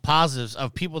 false positives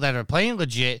of people that are playing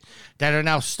legit that are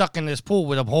now stuck in this pool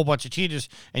with a whole bunch of cheaters,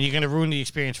 and you're going to ruin the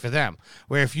experience for them.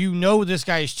 Where if you know this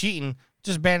guy is cheating,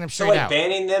 just ban him straight out. So,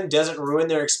 banning them doesn't ruin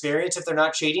their experience if they're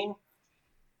not cheating?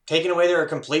 Taking away their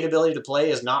complete ability to play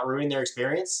is not ruining their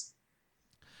experience?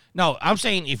 No, I'm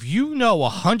saying if you know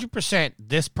 100%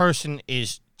 this person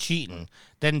is cheating,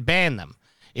 then ban them.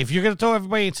 If you're going to throw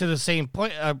everybody into the same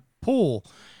pool,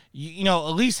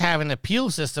 at least have an appeal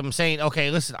system saying, okay,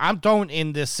 listen, I'm thrown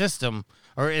in this system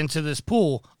or into this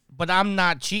pool, but I'm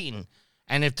not cheating.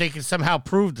 And if they can somehow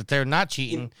prove that they're not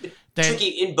cheating, then... Tricky,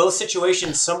 in both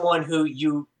situations, someone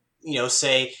who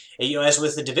say, as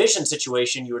with the division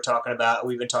situation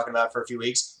we've been talking about for a few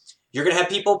weeks, you're going to have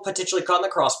people potentially caught in the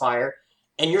crossfire,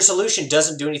 and your solution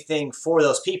doesn't do anything for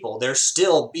those people. They're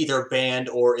still either banned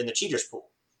or in the cheaters pool.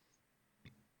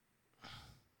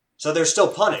 So they're still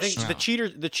punished. I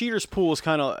think the cheaters pool is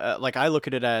kind of I look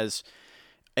at it as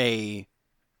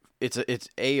it's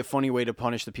a funny way to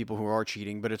punish the people who are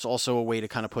cheating, but it's also a way to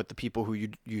kind of put the people who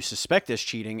you suspect is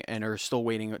cheating and are still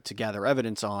waiting to gather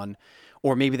evidence on,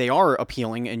 or maybe they are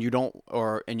appealing and you don't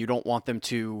want them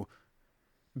to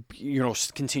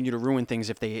continue to ruin things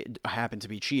if they happen to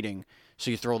be cheating. So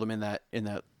you throw them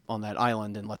on that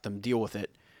island and let them deal with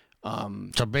it.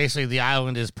 So basically the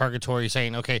island is purgatory,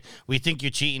 saying, okay, we think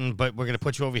you're cheating, but we're going to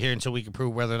put you over here until we can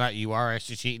prove whether or not you are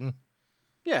actually cheating.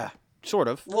 Yeah, sort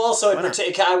of. Well, also, I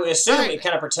would assume it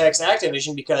kind of protects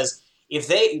Activision, because if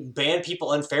they ban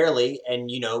people unfairly, and,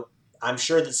 I'm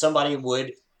sure that somebody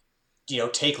would,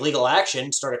 take legal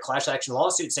action, start a class action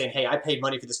lawsuit saying, hey, I paid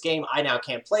money for this game, I now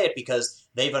can't play it because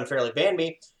they've unfairly banned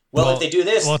me. Well, if they do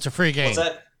this... Well, it's a free game. What's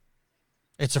that?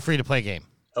 It's a free-to-play game.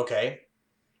 Okay.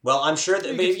 Well, I'm sure that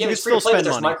it's free still to play, but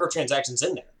there's money. Microtransactions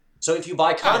in there. So if you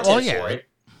buy content for it,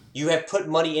 you have put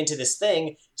money into this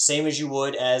thing, same as you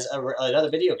would as another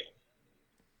video game.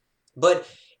 But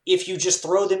if you just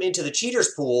throw them into the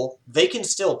cheaters pool, they can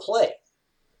still play.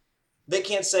 They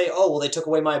can't say, oh, well, they took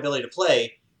away my ability to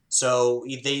play, so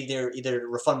they either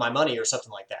refund my money or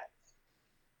something like that.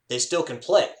 They still can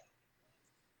play.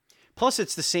 Plus,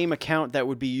 it's the same account that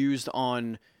would be used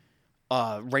on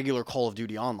regular Call of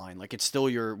Duty Online. It's still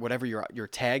whatever your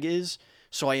tag is.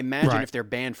 So I imagine if they're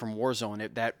banned from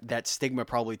Warzone, that stigma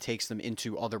probably takes them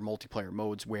into other multiplayer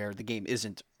modes where the game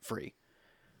isn't free.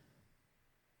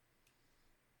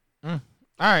 All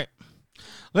right.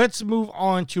 Let's move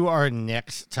on to our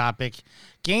next topic.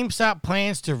 GameStop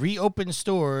plans to reopen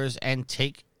stores and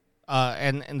take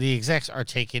and the execs are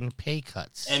taking pay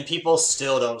cuts. And people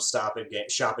still don't shop at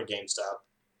GameStop.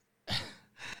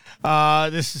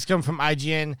 This is coming from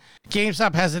IGN.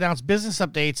 GameStop has announced business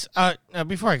updates.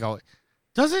 Before I go,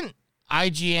 doesn't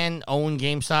IGN own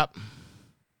GameStop?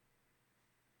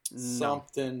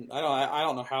 Something. I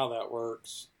don't know how that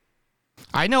works.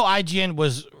 I know IGN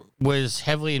was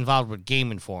heavily involved with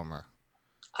Game Informer.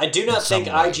 I do not think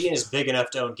IGN is big enough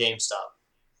to own GameStop.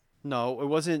 No, it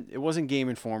wasn't. It wasn't Game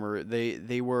Informer.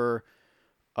 They were,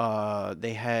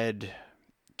 they had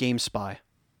GameSpy.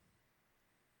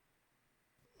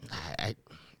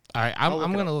 All right, I'll look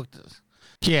I'm it gonna look this.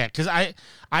 Yeah, because I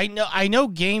know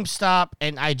GameStop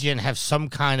and IGN have some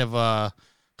kind of a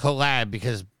collab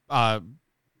because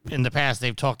in the past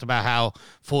they've talked about how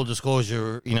full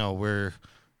disclosure, we're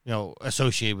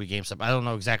associated with GameStop. I don't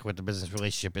know exactly what the business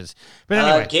relationship is, but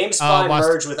anyway, GameSpy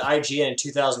merged with IGN in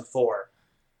 2004.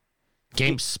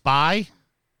 GameSpy.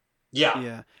 Yeah.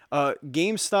 Yeah.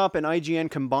 GameStop and IGN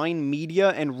combine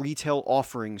media and retail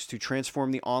offerings to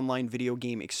transform the online video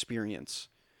game experience.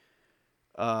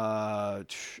 GameStop,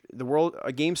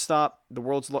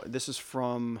 this is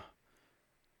from,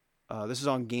 this is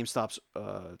on GameStop's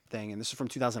thing, and this is from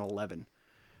 2011.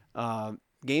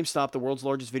 GameStop, the world's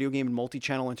largest video game and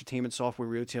multi-channel entertainment software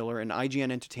retailer, and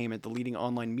IGN Entertainment, the leading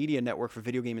online media network for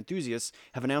video game enthusiasts,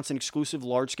 have announced an exclusive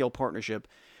large-scale partnership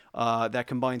that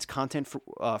combines content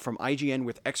from IGN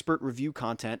with expert review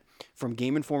content from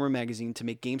Game Informer magazine to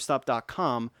make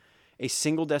GameStop.com a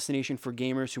single destination for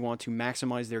gamers who want to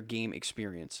maximize their game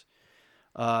experience.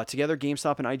 Together,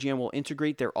 GameStop and IGN will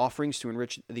integrate their offerings to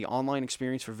enrich the online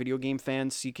experience for video game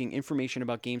fans seeking information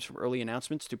about games from early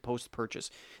announcements to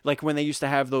post-purchase. Like when they used to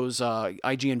have those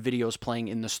IGN videos playing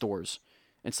in the stores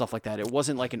and stuff like that. It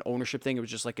wasn't like an ownership thing. It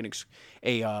was just like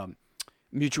a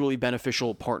mutually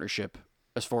beneficial partnership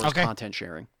as far as content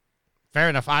sharing. Fair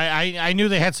enough. I knew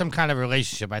they had some kind of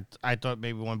relationship. I thought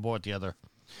maybe one bought the other.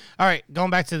 All right, going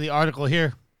back to the article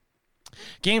here.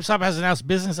 GameStop has announced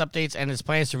business updates and its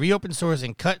plans to reopen stores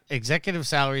and cut executive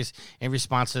salaries in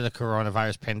response to the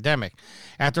coronavirus pandemic.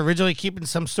 After originally keeping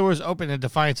some stores open in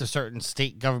defiance of certain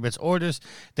state government's orders,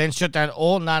 then shut down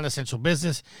all non-essential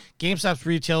business, GameStop's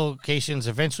retail locations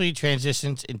eventually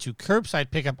transitioned into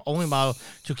curbside pickup-only model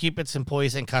to keep its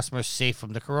employees and customers safe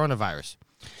from the coronavirus.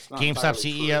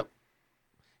 GameStop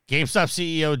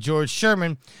CEO George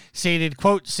Sherman stated,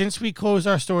 quote, "Since we closed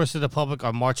our stores to the public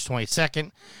on March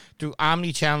 22nd, through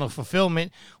omni-channel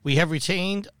fulfillment, we have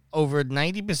retained over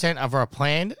 90% of our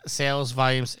planned sales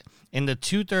volumes in the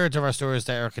 2/3 of our stores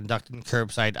that are conducting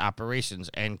curbside operations,"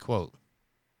 end quote.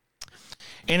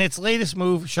 In its latest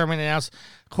move, Sherman announced,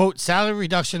 quote, "salary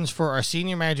reductions for our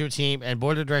senior management team and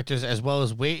board of directors, as well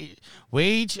as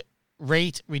wage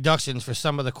rate reductions for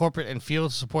some of the corporate and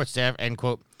field support staff," end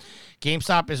quote.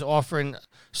 GameStop is offering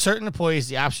certain employees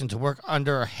the option to work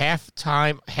under a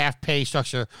half-time, half-pay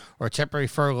structure or a temporary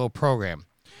furlough program.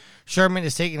 Sherman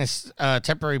is taking a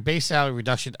temporary base salary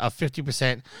reduction of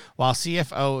 50%, while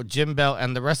CFO Jim Bell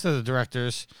and the rest of the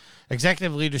directors'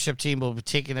 executive leadership team will be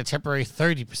taking a temporary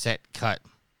 30% cut.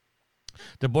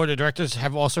 The board of directors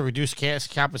have also reduced cash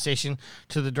compensation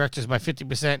to the directors by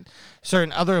 50%.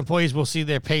 Certain other employees will see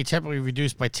their pay temporarily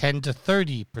reduced by 10 to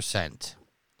 30%.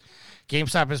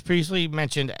 GameStop has previously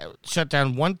mentioned shut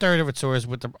down 1/3 of its stores,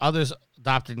 with the others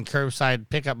adopted a curbside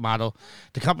pickup model.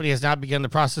 The company has now begun the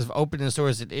process of opening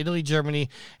stores in Italy, Germany,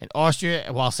 and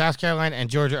Austria, while South Carolina and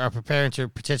Georgia are preparing to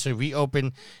potentially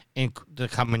reopen in the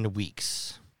coming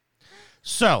weeks.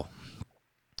 So,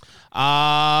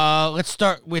 let's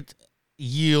start with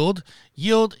Yield.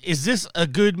 Yield, is this a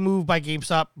good move by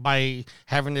GameStop by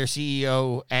having their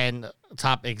CEO and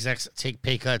top execs take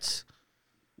pay cuts?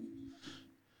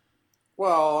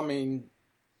 Well, I mean,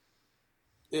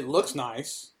 it looks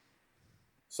nice.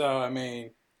 So, I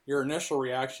mean, your initial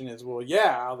reaction is, well,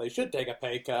 yeah, they should take a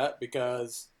pay cut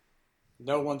because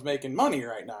no one's making money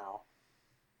right now.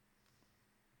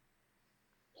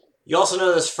 You also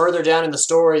notice further down in the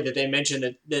story that they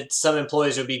mentioned that some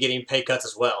employees would be getting pay cuts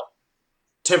as well,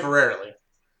 temporarily.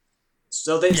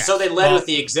 So they led with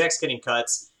the execs getting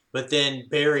cuts, but then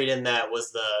buried in that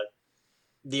was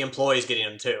the employees getting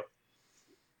them too.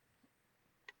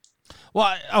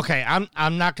 Well, okay,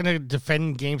 I'm not going to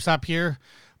defend GameStop here,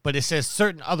 but it says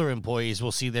certain other employees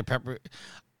will see their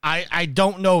I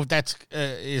don't know if that's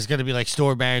is going to be like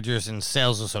store managers and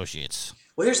sales associates.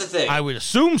 Well, here's the thing. I would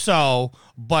assume so,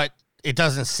 but it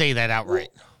doesn't say that outright.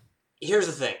 Well, here's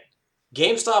the thing.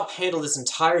 GameStop handled this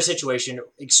entire situation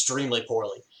extremely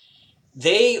poorly.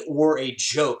 They were a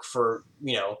joke for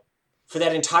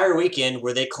that entire weekend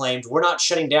where they claimed we're not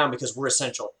shutting down because we're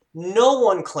essential. No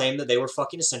one claimed that they were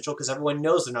fucking essential because everyone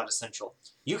knows they're not essential.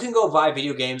 You can go buy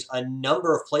video games a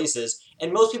number of places,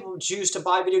 and most people choose to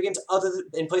buy video games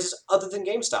in places other than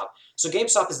GameStop. So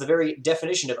GameStop is the very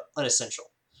definition of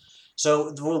unessential.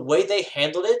 So the way they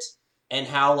handled it, and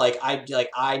how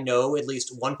I know at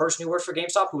least one person who worked for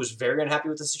GameStop who was very unhappy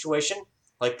with the situation.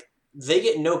 They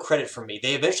get no credit from me.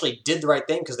 They eventually did the right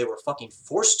thing because they were fucking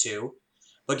forced to,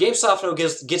 but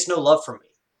GameStop gets no love from me.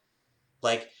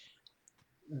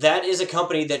 that is a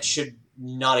company that should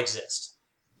not exist.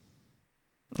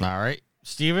 All right.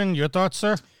 Steven, your thoughts,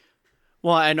 sir?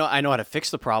 Well, I know how to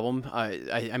fix the problem.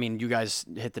 I mean, you guys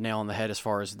hit the nail on the head as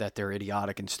far as that they're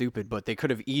idiotic and stupid, but they could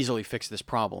have easily fixed this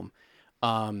problem.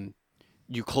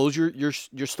 You close your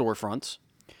storefronts,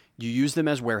 you use them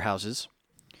as warehouses,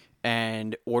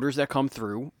 and orders that come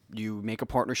through, you make a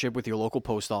partnership with your local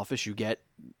post office. You get,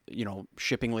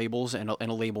 shipping labels and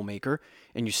a label maker,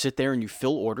 and you sit there and you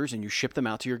fill orders and you ship them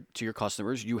out to your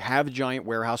customers. You have a giant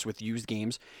warehouse with used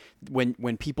games.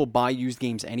 When people buy used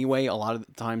games anyway, a lot of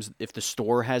the times if the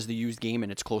store has the used game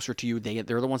and it's closer to you,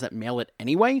 they're the ones that mail it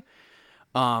anyway.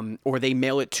 Or they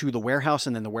mail it to the warehouse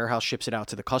and then the warehouse ships it out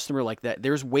to the customer like that.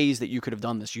 There's ways that you could have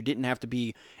done this. You didn't have to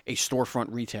be a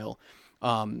storefront retail.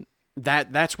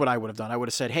 That's what I would have done. I would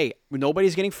have said, hey,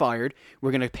 nobody's getting fired.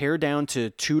 We're going to pare down to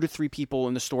 2 to 3 people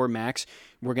in the store max.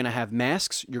 We're going to have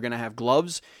masks. You're going to have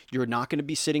gloves. You're not going to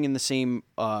be sitting in the same,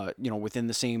 within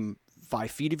the same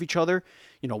 5 feet of each other.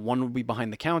 One would be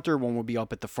behind the counter. One would be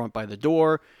up at the front by the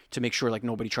door to make sure like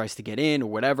nobody tries to get in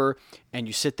or whatever. And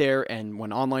you sit there, and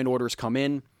when online orders come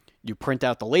in, you print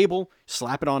out the label,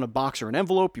 slap it on a box or an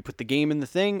envelope, you put the game in the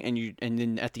thing, and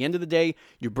then at the end of the day,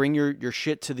 you bring your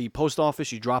shit to the post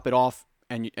office, you drop it off,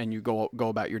 and you go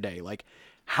about your day. Like,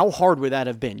 how hard would that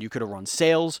have been? You could have run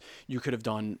sales. You could have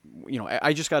done,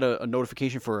 I just got a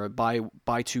notification for a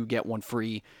buy 2 get 1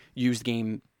 free used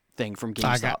game thing from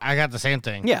GameStop. I got the same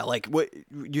thing. Yeah, like, what,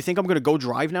 you think I'm going to go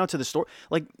drive now to the store?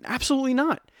 Like, absolutely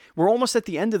not. We're almost at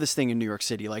the end of this thing in New York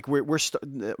City. Like, we're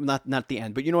not the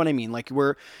end, but you know what I mean? Like,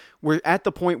 we're at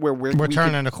the point where we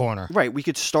turning the corner. Right, we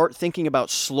could start thinking about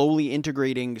slowly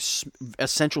integrating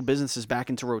essential businesses back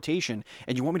into rotation,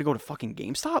 and you want me to go to fucking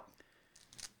GameStop?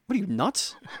 What are you,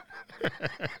 nuts?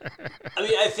 I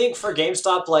mean, I think for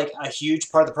GameStop, like, a huge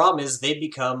part of the problem is they've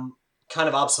become kind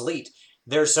of obsolete.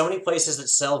 There are so many places that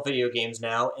sell video games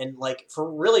now, and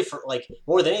for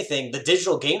more than anything, the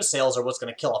digital game sales are what's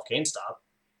going to kill off GameStop.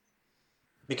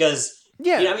 Because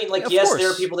yes, course. There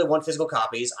are people that want physical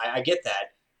copies. I get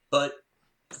that, but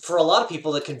for a lot of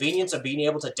people, the convenience of being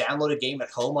able to download a game at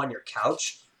home on your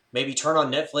couch, maybe turn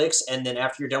on Netflix, and then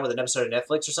after you're done with an episode of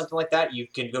Netflix or something like that, you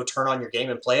can go turn on your game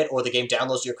and play it, or the game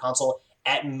downloads to your console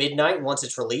at midnight once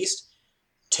it's released,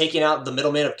 taking out the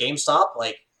middleman of GameStop,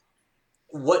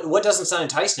 What doesn't sound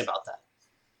enticing about that?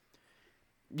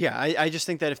 Yeah, I just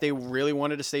think that if they really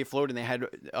wanted to stay afloat and they had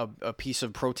a piece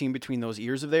of protein between those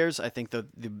ears of theirs, I think the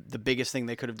biggest thing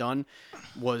they could have done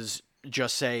was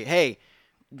just say, hey,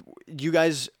 you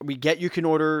guys, we get you can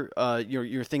order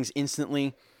your things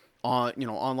instantly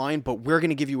online, but we're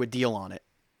going to give you a deal on it.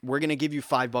 We're going to give you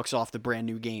 $5 off the brand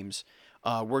new games.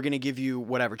 We're going to give you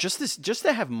whatever. Just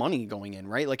to have money going in,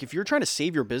 right? Like, if you're trying to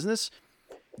save your business,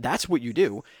 that's what you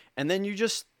do. And then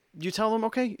you tell them,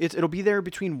 okay, it'll be there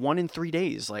between 1 and 3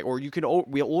 days. Or you can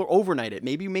we'll overnight it.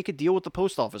 Maybe you make a deal with the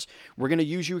post office. We're going to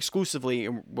use you exclusively,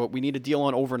 but we need a deal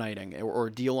on overnighting or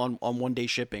a deal on 1 day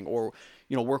shipping, or,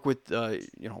 work with,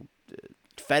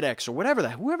 FedEx or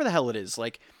whoever the hell it is.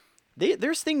 Like,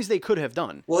 there's things they could have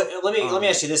done. Well, let me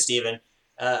ask you this, Steven.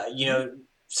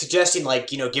 Suggesting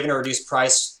giving a reduced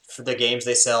price for the games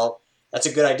they sell, that's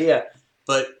a good idea.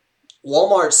 But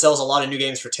Walmart sells a lot of new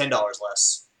games for $10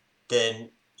 less than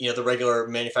the regular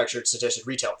manufactured suggested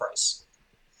retail price.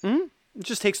 Mm-hmm. It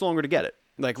just takes longer to get it.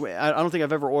 Like, I don't think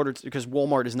I've ever ordered, because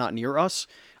Walmart is not near us,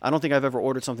 I don't think I've ever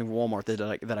ordered something from Walmart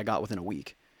that I got within a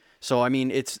week. So, I mean,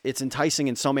 it's enticing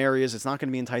in some areas. It's not going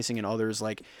to be enticing in others.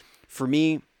 Like, for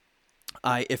me,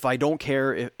 if I don't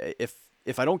care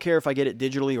if I don't care if I get it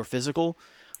digitally or physical,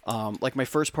 like my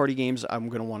first party games, I'm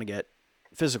going to want to get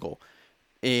physical.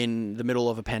 In the middle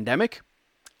of a pandemic,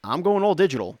 I'm going all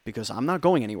digital because I'm not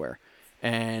going anywhere.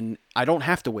 And I don't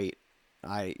have to wait.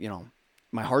 My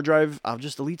hard drive, I'll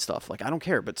just delete stuff. Like, I don't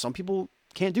care. But some people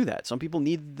can't do that. Some people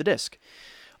need the disc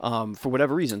for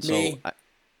whatever reason. Me. So,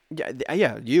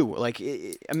 you. Like,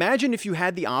 imagine if you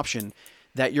had the option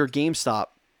that your GameStop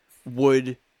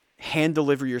would hand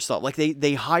deliver your stuff. Like,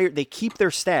 they keep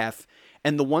their staff,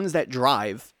 and the ones that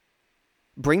drive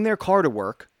bring their car to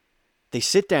work. They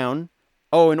sit down.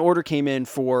 Oh, an order came in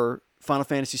for Final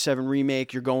Fantasy VII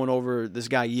Remake. You're going over this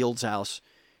guy Yield's house.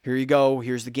 Here you go.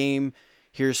 Here's the game.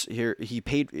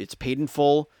 It's paid in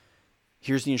full.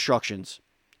 Here's the instructions.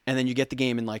 And then you get the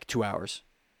game in like 2 hours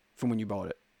from when you bought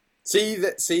it. Stuff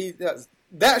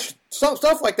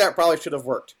like that probably should have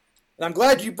worked. And I'm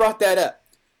glad you brought that up,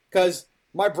 because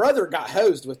my brother got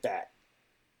hosed with that.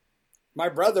 My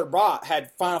brother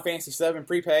had Final Fantasy VII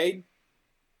prepaid,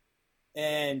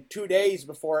 and 2 days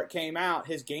before it came out,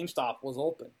 his GameStop was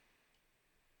open.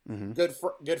 Mm-hmm.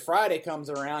 Good Friday comes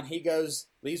around. He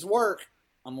leaves work,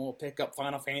 I'm going to pick up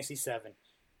Final Fantasy VII.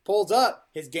 Pulls up,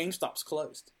 his GameStop's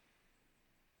closed.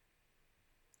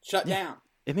 Shut down.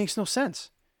 It makes no sense.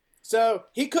 So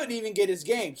he couldn't even get his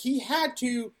game. He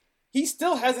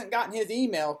still hasn't gotten his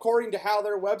email, according to how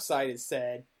their website is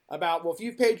said, about, well, if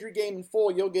you've paid your game in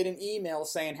full, you'll get an email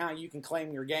saying how you can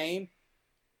claim your game.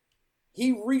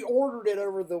 He reordered it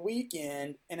over the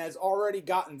weekend and has already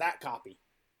gotten that copy.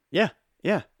 Yeah.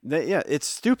 It's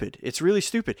stupid. It's really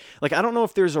stupid. Like, I don't know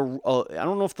if there's I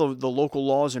don't know if the local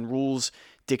laws and rules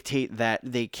dictate that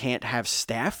they can't have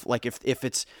staff. Like,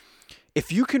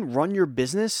 if you can run your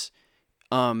business,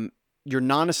 your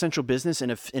non-essential business in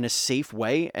a safe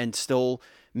way and still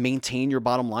maintain your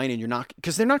bottom line, and you're not,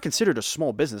 because they're not considered a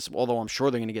small business, although I'm sure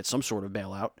they're going to get some sort of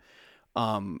bailout.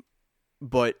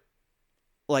 But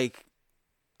like,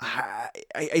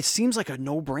 it seems like a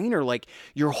no-brainer. Like,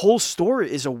 your whole store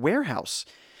is a warehouse.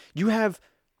 You have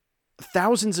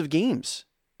thousands of games,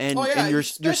 and you're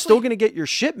still going to get your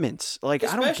shipments. Like,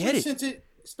 I don't get it.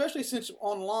 Especially since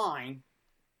online,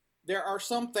 there are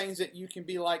some things that you can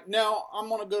be like, no, I'm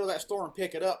going to go to that store and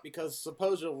pick it up because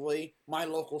supposedly my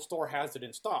local store has it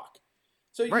in stock.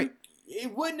 So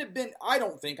it wouldn't have been, I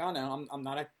don't think, I know, I'm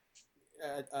not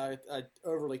a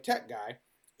overly tech guy.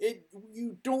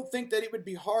 You don't think that it would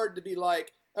be hard to be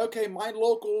like, okay, my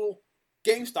local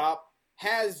GameStop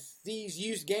has these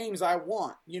used games I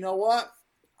want. You know what?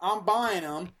 I'm buying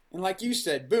them. And like you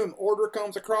said, boom, order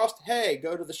comes across. Hey,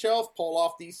 go to the shelf, pull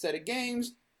off these set of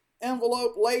games,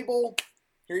 envelope, label.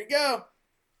 Here you go.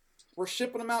 We're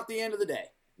shipping them out the end of the day.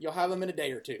 You'll have them in a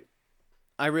day or two.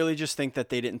 I really just think that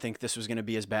they didn't think this was going to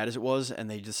be as bad as it was, and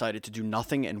they decided to do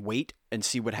nothing and wait and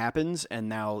see what happens, and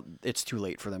now it's too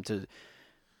late for them to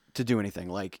do anything.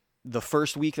 Like, the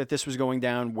first week that this was going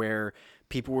down, where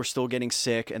people were still getting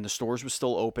sick and the stores were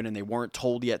still open and they weren't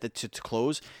told yet to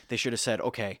close, they should have said,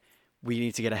 okay, we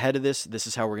need to get ahead of this. This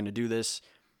is how we're going to do this.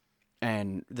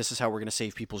 And this is how we're going to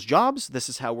save people's jobs. This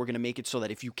is how we're going to make it so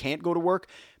that if you can't go to work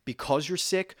because you're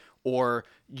sick or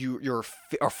you're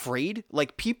afraid,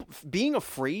 like, people being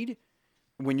afraid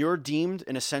when you're deemed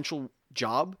an essential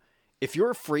job, if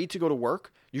you're afraid to go to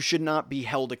work, you should not be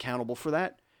held accountable for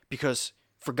that, because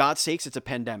for God's sakes, it's a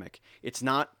pandemic. It's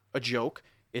not a joke.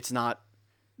 It's not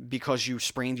because you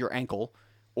sprained your ankle,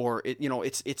 or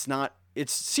it's not.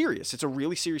 It's serious. It's a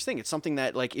really serious thing. It's something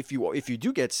that, like, if you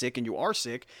do get sick and you are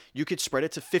sick, you could spread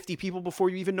it to 50 people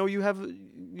before you even know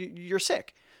you're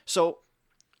sick. So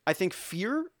I think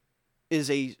fear is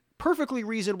a perfectly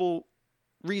reasonable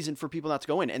reason for people not to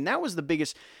go in. And that was the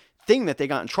biggest thing that they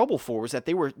got in trouble for, was that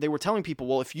they were telling people,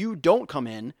 well, if you don't come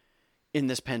in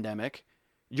this pandemic,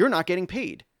 you're not getting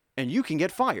paid and you can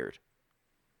get fired.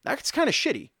 That's kind of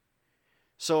shitty.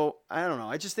 So I don't know.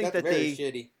 I just think That's very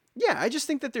shitty. Yeah, I just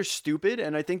think that they're stupid,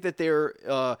 and I think that they're,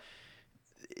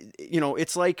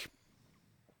 it's like,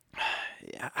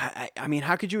 I mean,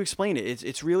 how could you explain it?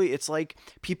 It's like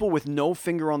people with no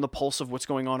finger on the pulse of what's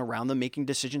going on around them making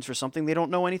decisions for something they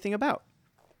don't know anything about.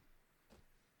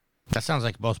 That sounds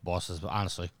like most bosses, but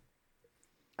honestly.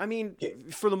 I mean,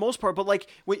 for the most part, but like,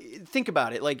 think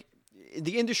about it. Like,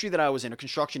 the industry that I was in, a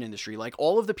construction industry, like,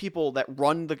 all of the people that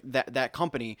run that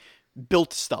company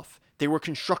built stuff. They were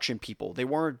construction people. They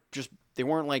weren't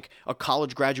like a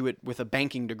college graduate with a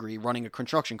banking degree running a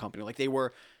construction company. Like,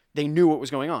 they knew what was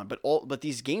going on. But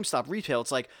these GameStop retail,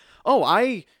 it's like, oh,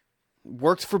 I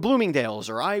worked for Bloomingdale's,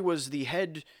 or I was the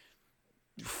head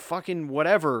fucking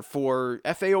whatever for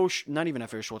FAO, not even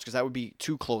FAO Schwartz, because that would be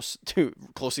too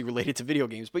closely related to video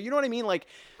games. But you know what I mean? Like,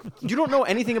 you don't know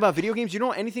anything about video games. You don't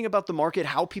know anything about the market,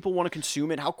 how people want to consume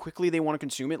it, how quickly they want to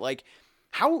consume it. Like,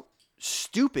 how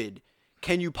stupid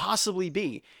can you possibly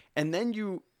be? And then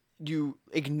you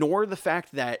ignore the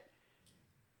fact that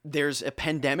there's a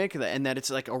pandemic, and that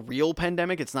it's like a real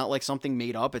pandemic. It's not like something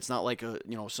made up. It's not like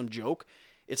some joke.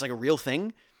 It's like a real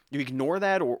thing. You ignore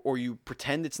that, or you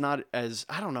pretend it's not as,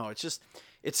 I don't know.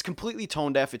 It's completely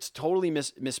tone deaf. It's totally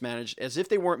mismanaged, as if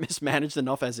they weren't mismanaged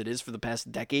enough as it is for the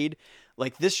past decade.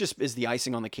 Like, this just is the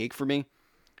icing on the cake for me.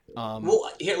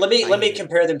 Well, here, let me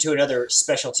compare them to another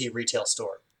specialty retail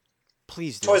store.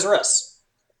 Please do. Toys R Us.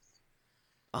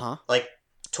 Uh-huh. Like,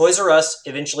 Toys R Us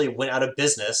eventually went out of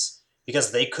business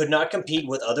because they could not compete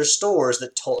with other stores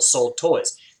that sold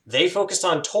toys. They focused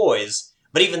on toys,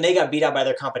 but even they got beat out by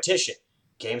their competition.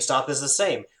 GameStop is the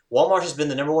same. Walmart has been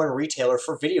the number one retailer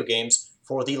for video games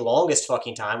for the longest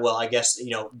fucking time. Well, I guess,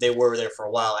 they were there for a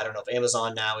while. I don't know if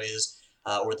Amazon now is,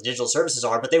 or the digital services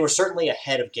are, but they were certainly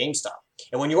ahead of GameStop.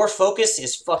 And when your focus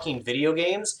is fucking video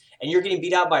games, and you're getting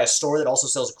beat out by a store that also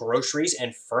sells groceries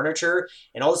and furniture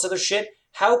and all this other shit,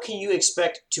 how can you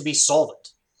expect to be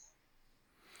solvent?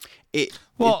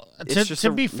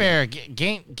 To be fair,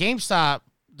 GameStop,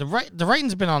 the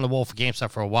writing's been on the wall for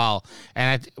GameStop for a while,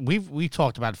 and we've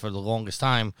talked about it for the longest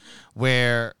time,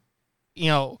 where,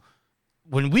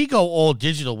 when we go all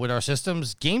digital with our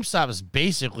systems, GameStop has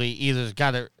basically either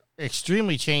got to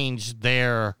extremely change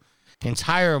their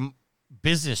entire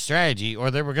business strategy,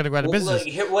 or they were going to go out of business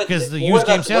because the used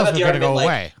game sales were going to go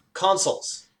away.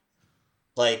 Consoles,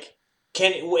 stores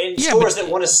that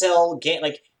want to sell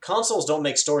consoles don't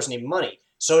make stores any money.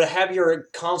 So to have your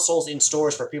consoles in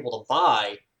stores for people to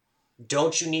buy,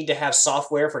 don't you need to have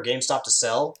software for GameStop to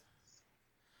sell?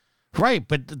 Right,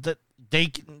 but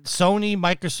Sony,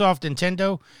 Microsoft,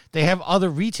 Nintendo, they have other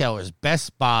retailers,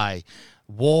 Best Buy,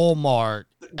 Walmart.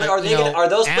 But are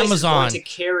those places Amazon going to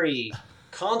carry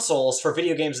consoles for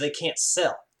video games they can't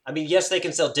sell? I mean, yes, they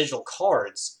can sell digital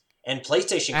cards and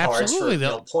PlayStation cards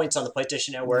for points on the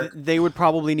PlayStation Network. They would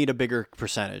probably need a bigger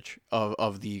percentage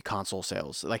of the console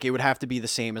sales. Like, it would have to be the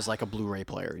same as like a Blu-ray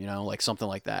player, like something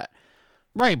like that.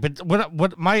 Right, but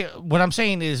what I'm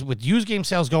saying is, with used game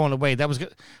sales going away, that was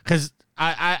good because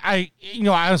I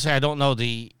honestly I don't know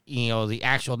the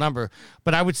actual number,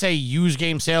 but I would say used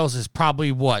game sales is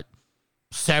probably what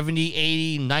 70,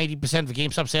 80, 90% of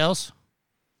GameStop sales.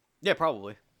 Yeah,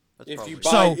 probably.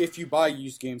 If you buy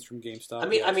used games from GameStop. I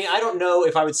mean, I don't know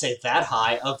if I would say that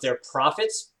high of their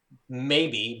profits,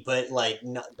 maybe, but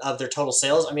of their total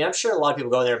sales. I mean, I'm sure a lot of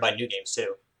people go in there and buy new games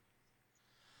too.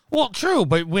 Well, true,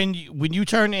 but when you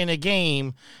turn in a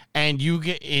game and you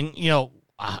get in,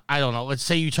 I don't know, let's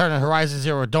say you turn in Horizon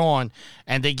Zero Dawn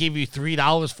and they give you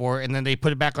 $3 for it, and then they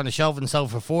put it back on the shelf and sell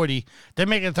it for $40, they're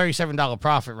making a $37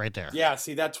 profit right there. Yeah,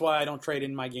 see, that's why I don't trade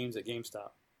in my games at GameStop.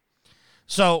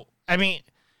 So, I mean,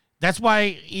 that's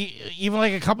why even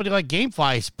like a company like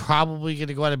GameFly is probably going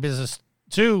to go out of business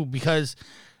too, because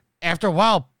after a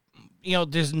while,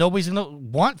 there's nobody's going to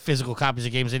want physical copies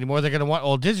of games anymore. They're going to want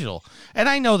all digital. And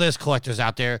I know there's collectors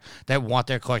out there that want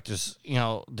their collectors,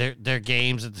 their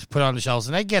games to put on the shelves,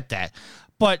 and I get that.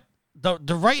 But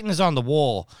the writing is on the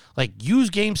wall. Like,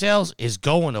 used game sales is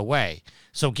going away.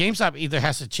 So GameStop either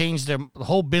has to change their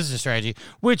whole business strategy,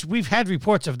 which we've had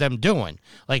reports of them doing.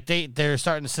 Like, they're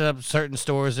starting to set up certain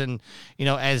stores and,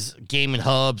 as gaming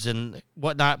hubs and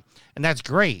whatnot, and that's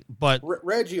great. But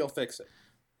Reggie will fix it.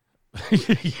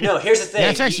 No, here's the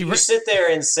thing. You sit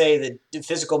there and say that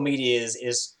physical media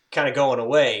is kind of going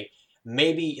away.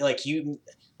 Maybe to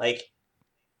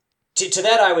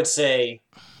that I would say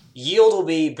Yield will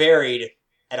be buried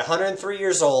at 103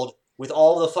 years old with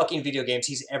all the fucking video games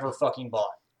he's ever fucking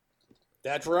bought.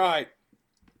 That's right.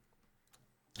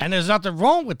 And there's nothing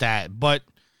wrong with that, but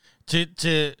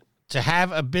to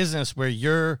have a business where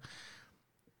you're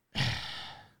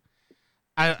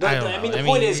the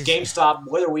point is GameStop,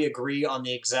 whether we agree on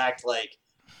the exact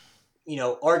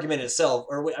argument itself,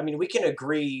 or we can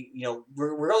agree,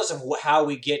 regardless of how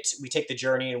we take the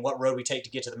journey and what road we take to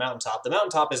get to the mountaintop. The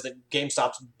mountaintop is that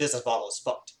GameStop's business model is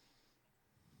fucked.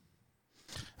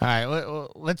 All right,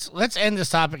 let's end this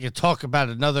topic and talk about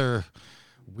another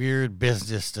weird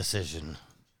business decision.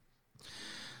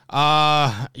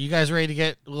 You guys ready to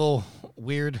get a little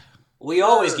weird? We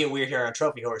always get weird here on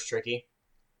Trophy Horse, Tricky.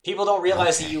 People don't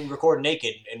realize that you record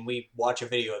naked and we watch a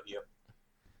video of you.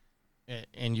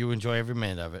 And you enjoy every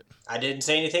minute of it. I didn't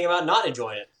say anything about not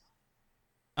enjoying it.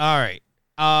 All right.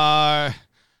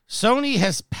 Sony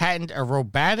has patented a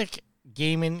robotic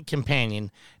gaming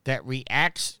companion that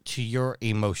reacts to your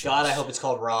emotions. God, I hope it's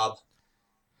called Rob.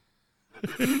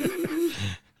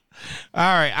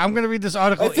 All right, I'm going to read this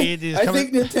article. I think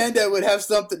Nintendo would have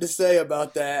something to say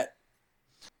about that.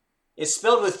 It's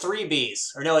spelled with 3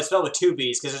 B's. Or no, it's spelled with 2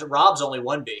 B's because Rob's only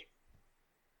 1 B.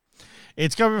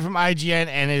 It's coming from IGN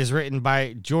and it is written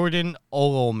by Jordan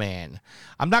Oloman.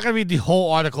 I'm not going to read the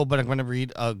whole article, but I'm going to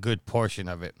read a good portion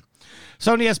of it.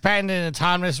 Sony has patented an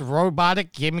autonomous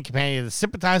robotic gaming companion that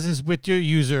sympathizes with your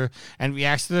user and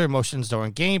reacts to their emotions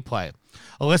during gameplay.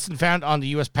 A listing found on the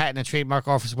U.S. Patent and Trademark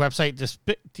Office website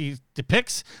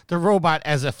depicts the robot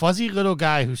as a fuzzy little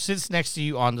guy who sits next to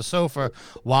you on the sofa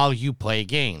while you play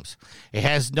games. It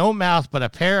has no mouth but a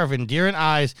pair of endearing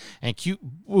eyes and cute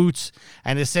boots,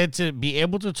 and is said to be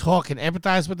able to talk and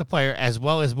empathize with the player as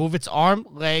well as move its arm,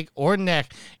 leg, or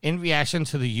neck in reaction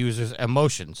to the user's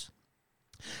emotions.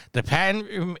 The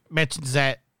patent mentions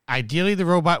that ideally the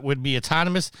robot would be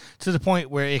autonomous to the point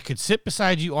where it could sit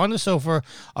beside you on the sofa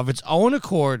of its own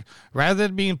accord rather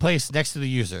than being placed next to the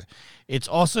user. It's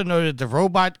also noted the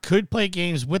robot could play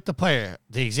games with the player.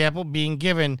 The example being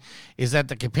given is that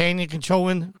the companion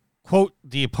controlling, quote,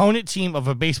 the opponent team of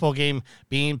a baseball game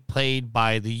being played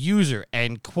by the user,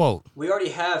 end quote. We already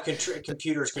have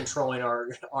computers controlling our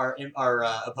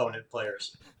opponent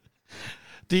players.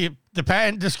 The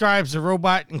patent describes the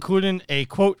robot including a,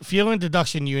 quote, feeling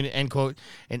deduction unit, end quote,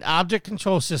 an object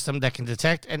control system that can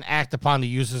detect and act upon the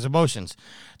user's emotions.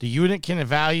 The unit can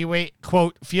evaluate,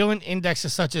 quote, feeling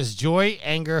indexes such as joy,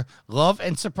 anger, love,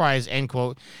 and surprise, end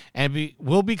quote, and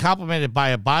will be complemented by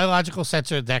a biological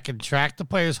sensor that can track the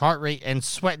player's heart rate and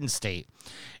sweating state.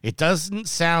 It doesn't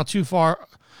sound too far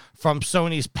from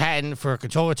Sony's patent for a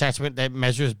control attachment that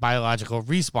measures biological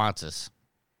responses.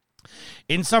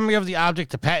 In summary of the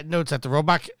object, the patent notes that the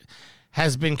robot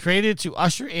has been created to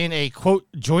usher in a, quote,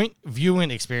 joint viewing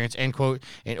experience, end quote,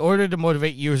 in order to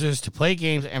motivate users to play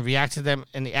games and react to them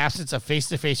in the absence of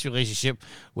face-to-face relationship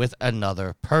with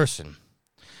another person.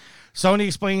 Sony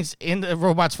explains in the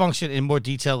robot's function in more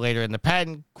detail later in the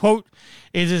patent, quote,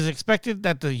 it is expected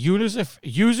that the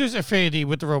user's affinity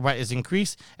with the robot is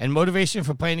increased and motivation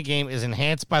for playing the game is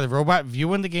enhanced by the robot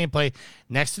viewing the gameplay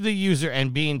next to the user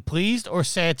and being pleased or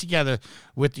sad together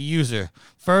with the user.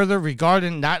 Further,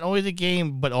 regarding not only the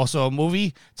game but also a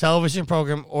movie, television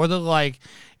program, or the like,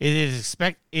 it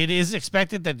is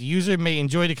expected that the user may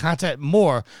enjoy the content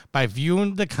more by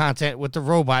viewing the content with the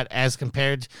robot as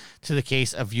compared to the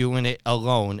case of viewing it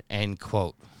alone, end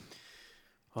quote.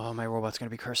 Oh, my robot's going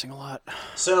to be cursing a lot.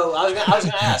 So I was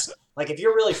gonna ask, like, if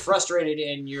you're really frustrated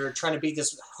and you're trying to beat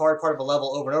this hard part of a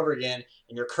level over and over again,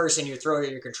 and you're cursing, you're throwing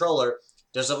at your controller,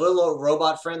 does a little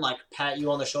robot friend like pat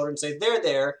you on the shoulder and say,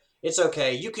 "There, it's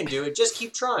okay, you can do it. Just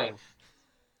keep trying"?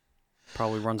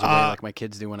 Probably runs away like my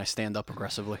kids do when I stand up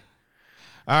aggressively.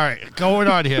 All right, going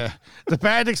on here. The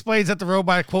patent explains that the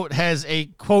robot, quote, has a,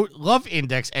 quote, love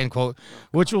index, end quote,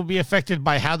 which will be affected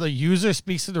by how the user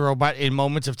speaks to the robot in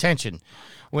moments of tension.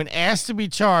 When asked to be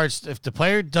charged, if the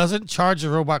player doesn't charge the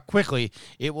robot quickly,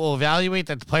 it will evaluate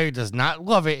that the player does not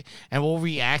love it and will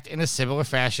react in a similar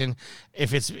fashion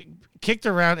if it's kicked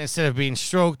around instead of being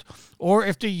stroked, or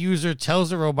if the user tells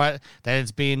the robot that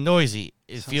it's being noisy.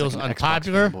 It Sounds feels like an Xbox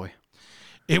unpopular. fanboy.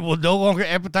 It will no longer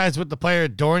empathize with the player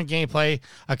during gameplay,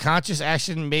 a conscious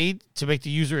action made to make the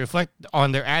user reflect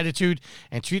on their attitude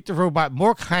and treat the robot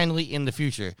more kindly in the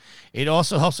future. It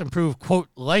also helps improve, quote,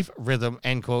 life rhythm,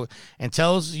 end quote, and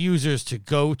tells users to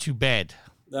go to bed.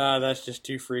 That's just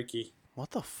too freaky.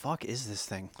 What the fuck is this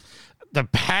thing? The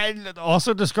patent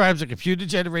also describes a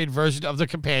computer-generated version of the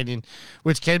companion,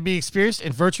 which can be experienced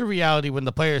in virtual reality when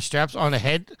the player straps on a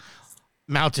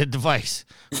head-mounted device.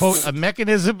 Quote, a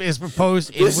mechanism is proposed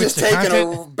in This which is the taking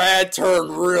content... a bad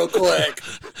turn real quick.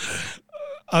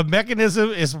 A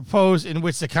mechanism is proposed in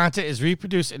which the content is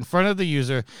reproduced in front of the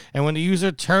user, and when the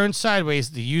user turns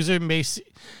sideways, the user may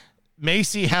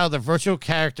see how the virtual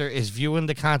character is viewing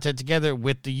the content together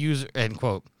with the user, end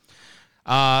quote.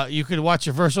 You could watch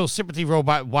a virtual sympathy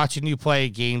robot watching you play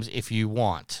games if you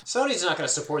want. Sony's not going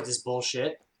to support this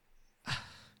bullshit.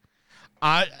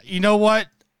 You know what?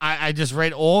 I just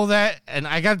read all that, and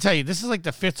I got to tell you, this is like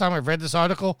the fifth time I've read this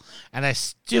article, and I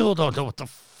still don't know what the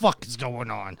fuck is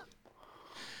going on.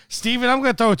 Steven, I'm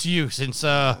going to throw it to you since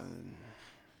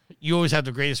you always have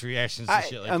the greatest reactions to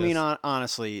shit like this. I mean,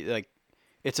 honestly, like,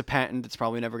 it's a patent. It's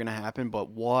probably never going to happen,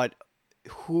 but what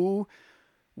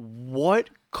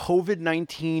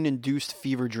COVID-19 induced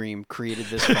fever dream created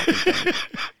this fucking thing?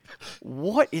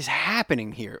 What is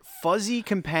happening here? Fuzzy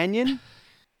companion?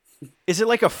 Is it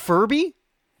like a Furby?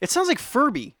 It sounds like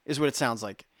Furby is what it sounds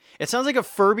like. It sounds like a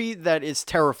Furby that is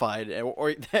terrified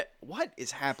or that, what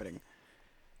is happening?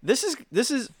 This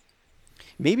is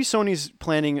maybe Sony's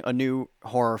planning a new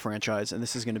horror franchise and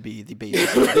this is going to be the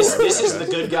basis. This is the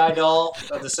good guy doll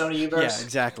of the Sony universe. Yeah,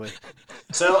 exactly.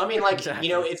 So, I mean, like, Exactly.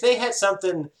 you know, if they had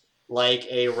something like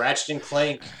a Ratchet and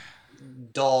Clank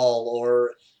doll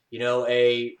or, you know,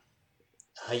 you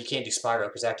can't do Spyro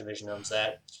because Activision owns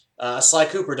that, a Sly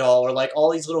Cooper doll or, like,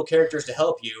 all these little characters to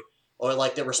help you or,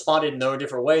 like, that responded in their own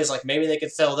different ways, like, maybe they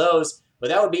could sell those, but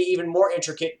that would be even more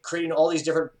intricate, creating all these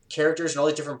different characters and all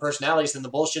these different personalities than the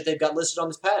bullshit they've got listed on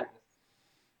this patent.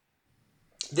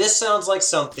 This sounds like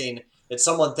something that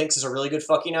someone thinks is a really good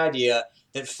fucking idea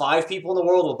that 5 people in the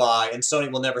world will buy and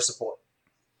Sony will never support.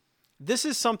 This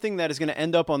is something that is going to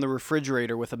end up on the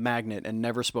refrigerator with a magnet and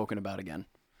never spoken about again.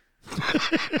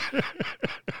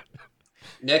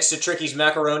 Next to Tricky's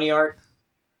macaroni art.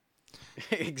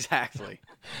 Exactly.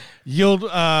 Yield,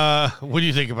 what do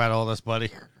you think about all this, buddy?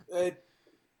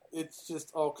 It's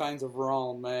just all kinds of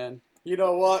wrong, man. You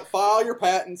know what? File your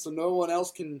patent so no one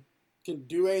else can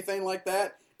do anything like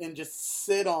that, and just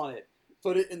sit on it.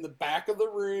 Put it in the back of the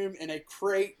room in a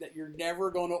crate that you're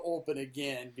never going to open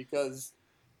again, because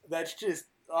that's just.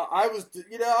 I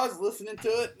was listening to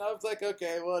it, and I was like,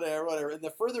 okay, whatever. And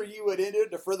the further you went into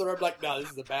it, the further I'm like, no, this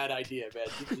is a bad idea,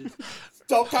 man.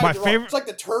 It's all kinds of wrong. It's like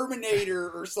the Terminator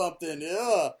or something.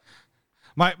 Ugh.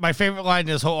 My favorite line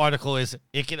in this whole article is,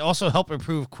 it can also help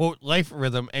improve, quote, life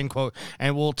rhythm, end quote,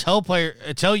 and will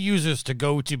tell users to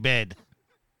go to bed.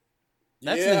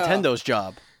 That's Yeah. Nintendo's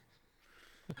job.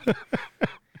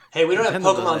 Hey, we don't have Nintendo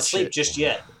does Pokemon that Sleep shit. just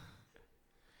yet.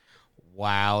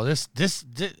 Wow, this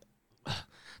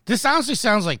honestly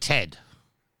sounds like Ted.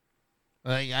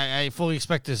 Like I fully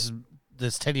expect this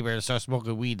teddy bear to start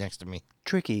smoking weed next to me.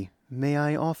 Tricky, may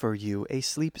I offer you a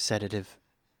sleep sedative?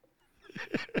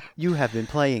 You have been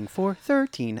playing for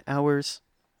 13 hours.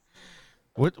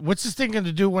 What's this thing going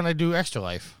to do when I do Extra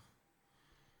Life?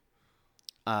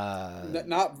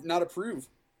 Not approve.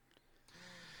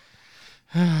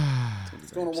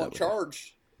 It's going to want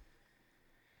charged.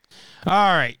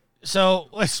 All right, so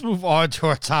let's move on to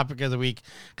our topic of the week,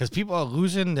 because people are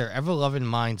losing their ever-loving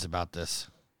minds about this.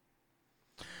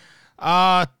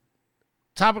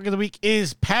 Topic of the week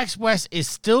is PAX West is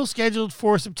still scheduled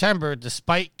for September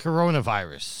despite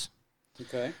coronavirus.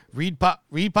 Okay.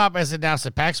 ReedPop has announced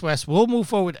that PAX West will move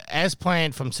forward as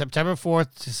planned from September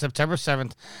 4th to September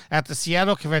 7th at the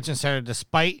Seattle Convention Center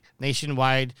despite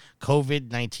nationwide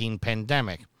COVID-19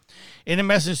 pandemic. In a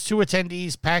message to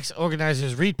attendees, PAX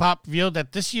organizers ReedPop revealed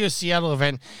that this year's Seattle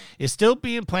event is still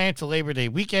being planned for Labor Day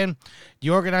weekend. The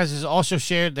organizers also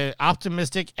shared they're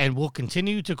optimistic and will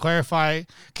continue to carefully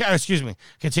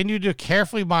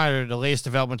monitor the latest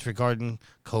developments regarding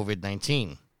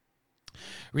COVID-19.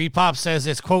 ReedPop says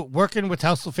it's, quote, working with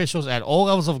health officials at all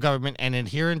levels of government and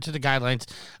adhering to the guidelines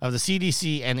of the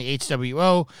CDC and the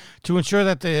HWO to ensure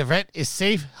that the event is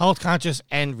safe, health conscious,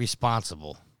 and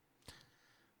responsible.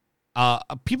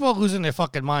 People are losing their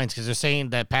fucking minds because they're saying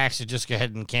that PAX should just go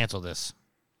ahead and cancel this.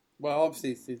 Well,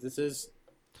 obviously, this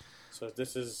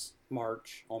is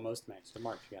March, almost May. So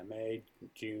March, you got May,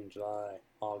 June, July,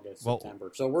 August,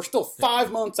 September. So we're still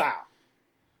 5 months out.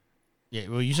 Yeah,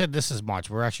 well, you said this is March.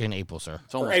 We're actually in April, sir.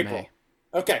 It's almost April. May.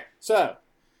 Okay, so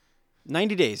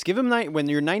 90 days. Give them when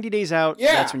you're 90 days out.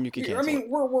 yeah, That's when you can cancel. I mean,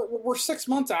 we're 6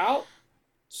 months out.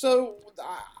 So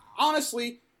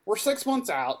honestly, we're 6 months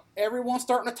out. Everyone's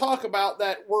starting to talk about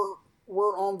that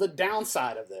we're on the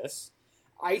downside of this.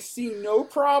 I see no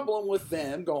problem with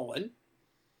them going,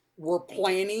 we're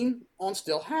planning on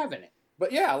still having it.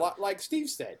 But yeah, like Steve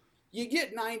said, you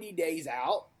get 90 days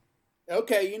out.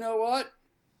 Okay, you know what?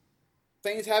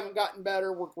 Things haven't gotten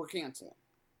better. We're canceling.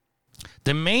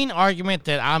 The main argument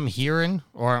that I'm hearing,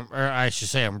 or I should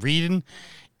say I'm reading,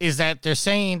 is that they're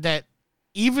saying that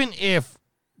even if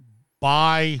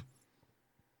by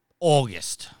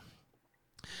August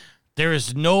there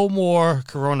is no more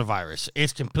coronavirus,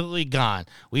 it's completely gone.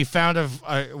 We found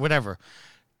whatever.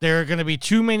 There are going to be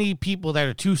too many people that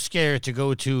are too scared to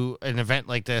go to an event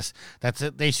like this. That's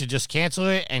it. They should just cancel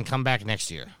it and come back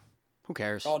next year. Who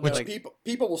cares? Oh no,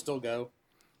 people will still go.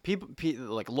 People,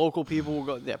 like local people will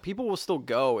go. Yeah, people will still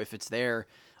go if it's there,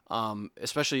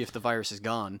 especially if the virus is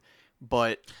gone.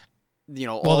 But you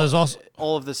know,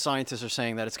 all of the scientists are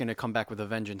saying that it's going to come back with a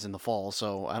vengeance in the fall.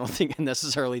 So I don't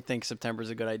necessarily think September is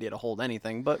a good idea to hold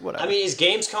anything. But whatever. I mean, was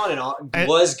Gamescom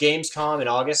in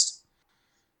August?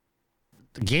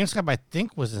 The Gamescom, I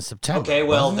think, was in September. Okay,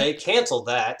 well, wasn't it? they canceled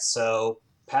that, so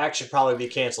PAX should probably be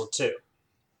canceled too.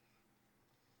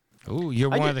 Ooh, you're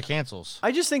one of the cancels.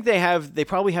 I just think they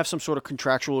probably have some sort of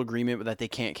contractual agreement that they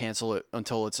can't cancel it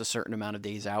until it's a certain amount of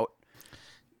days out.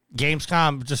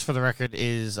 Gamescom, just for the record,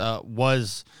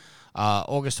 was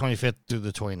August 25th through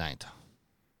the 29th.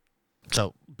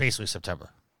 So basically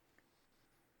September.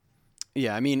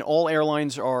 Yeah, I mean, all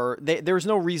airlines are. There's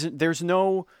no reason. There's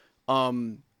no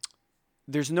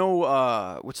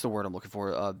what's the word I'm looking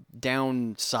for?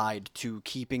 Downside to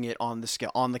keeping it on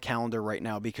the calendar right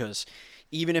now, because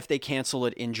even if they cancel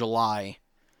it in July,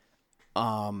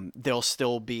 there'll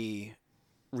still be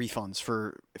refunds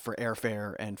for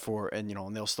airfare and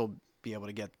they'll still be able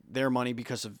to get their money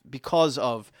because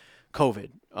of COVID.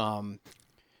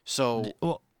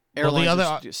 Airlines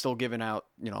are still giving out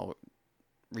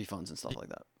refunds and stuff like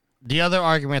that. The other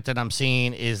argument that I'm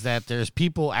seeing is that there's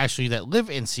people actually that live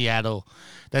in Seattle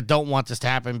that don't want this to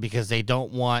happen because they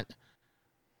don't want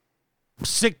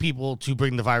sick people to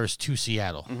bring the virus to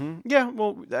Seattle. Mm-hmm. Yeah,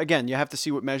 well, again, you have to see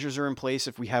what measures are in place.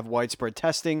 If we have widespread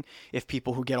testing, if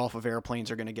people who get off of airplanes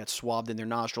are going to get swabbed in their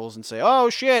nostrils and say, oh,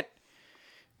 shit,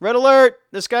 red alert,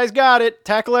 this guy's got it,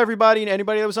 tackle everybody, and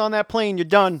anybody that was on that plane, you're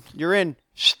done, you're in,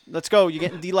 let's go, you're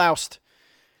getting deloused.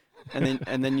 And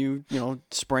then you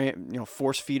spray it,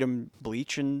 force feed them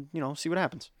bleach and, see what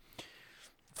happens.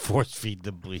 Force feed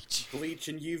the bleach. Bleach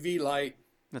and UV light.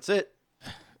 That's it.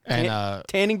 And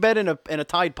tanning bed and a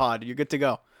Tide Pod. You're good to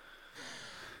go.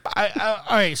 All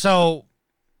right, so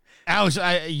Alex,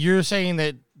 you're saying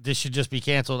that this should just be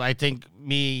canceled. I think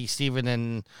me, Steven,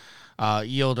 and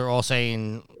Yield are all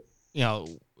saying,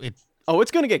 it. Oh,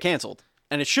 it's going to get canceled,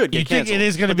 and it should get canceled. Think it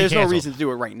is going to be There's canceled? no reason to do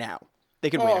it right now. They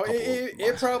could wait a couple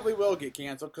it probably will get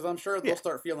canceled because I'm sure they'll Yeah.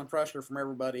 start feeling pressure from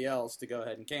everybody else to go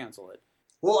ahead and cancel it.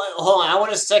 Well, hold on. I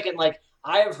want a second. Like,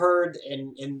 I have heard,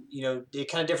 and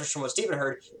it kind of differs from what Steven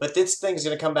heard, but this thing's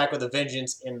going to come back with a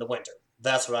vengeance in the winter.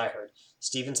 That's what I heard.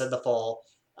 Steven said the fall.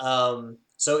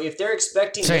 So if they're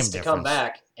expecting Same this to come difference.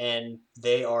 back and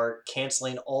they are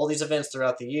canceling all these events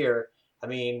throughout the year, I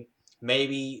mean,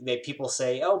 maybe people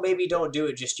say, oh, maybe don't do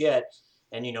it just yet.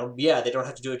 And, yeah, they don't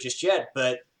have to do it just yet.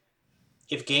 But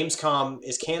if Gamescom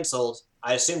is canceled,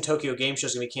 I assume Tokyo Game Show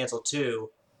is going to be canceled too.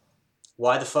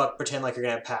 Why the fuck pretend like you're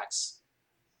going to have PAX?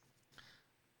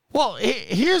 Well,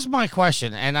 here's my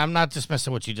question, and I'm not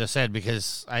dismissing what you just said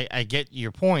because I get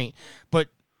your point, but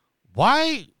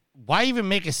why even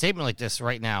make a statement like this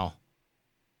right now?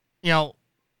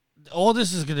 All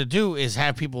this is going to do is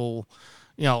have people,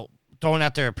 throwing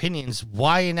out their opinions.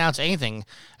 Why announce anything?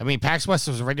 I mean, PAX West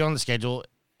was already on the schedule.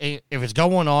 If it's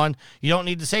going on, you don't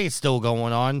need to say it's still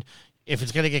going on. If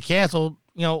it's going to get canceled,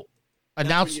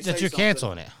 announce you that say you're something.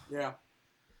 canceling it. Yeah.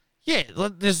 Yeah,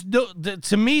 there's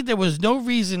to me there was no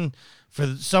reason for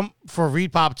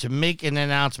ReedPop to make an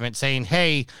announcement saying,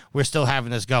 "Hey, we're still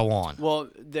having this go on." Well,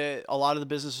 a lot of the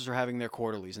businesses are having their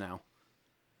quarterlies now,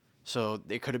 so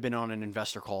they could have been on an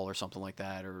investor call or something like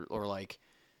that, or like,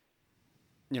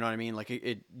 you know what I mean?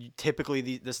 Like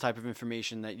typically this type of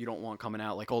information that you don't want coming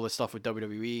out, like all this stuff with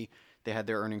WWE, they had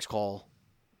their earnings call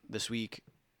this week,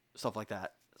 stuff like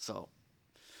that. So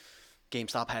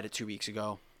GameStop had it 2 weeks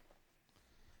ago.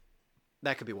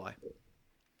 That could be why.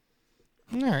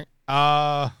 All right.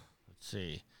 Let's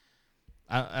see.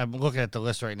 I'm looking at the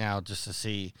list right now just to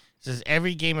see. It says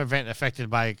every game event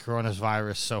affected by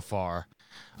coronavirus so far.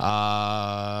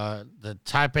 The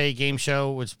Taipei game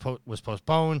show was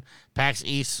postponed. PAX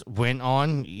East went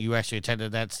on. You actually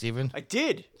attended that, Steven? I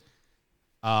did.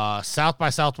 South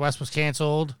by Southwest was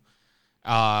canceled.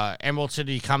 Emerald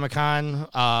City Comic Con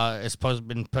has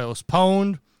been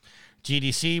postponed.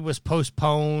 GDC was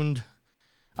postponed.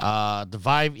 The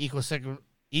Vive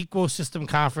Ecosystem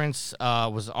Conference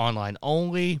was online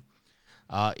only.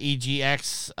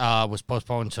 EGX was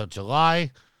postponed until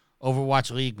July. Overwatch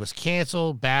League was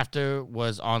canceled. BAFTA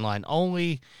was online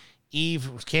only. EVE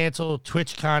was canceled.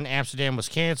 TwitchCon Amsterdam was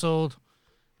canceled.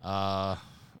 I'm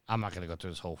not going to go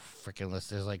through this whole freaking list.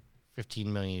 There's like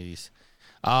 15 million of these.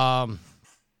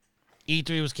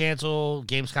 E3 was canceled.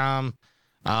 Gamescom,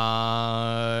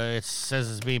 it says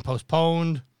it's being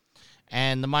postponed.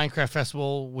 And the Minecraft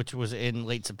Festival, which was in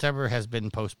late September, has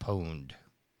been postponed.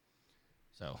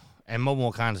 So, and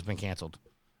MomoCon has been canceled.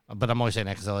 But I'm only saying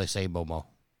that because I always say Momo.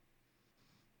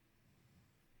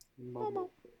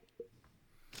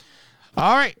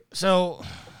 All right, so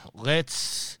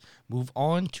let's move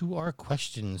on to our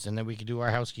questions, and then we can do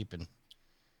our housekeeping.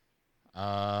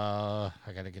 I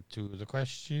gotta get to the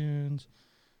questions.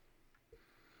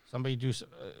 Somebody do some.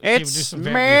 It's do some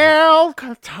vamp music.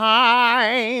 milk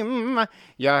time.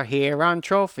 You're here on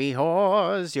Trophy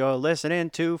Whores. You're listening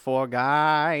to Four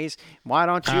Guys. Why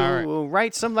don't you All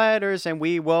write some letters and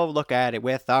we will look at it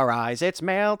with our eyes? It's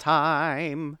mail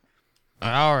time.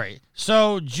 All right.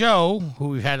 So Joe, who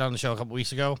we had on the show a couple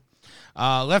weeks ago,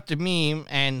 left a meme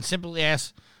and simply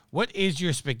asked, "What is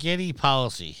your spaghetti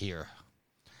policy here?"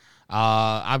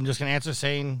 I'm just gonna answer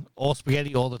saying all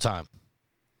spaghetti all the time.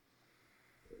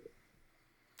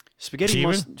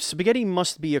 Spaghetti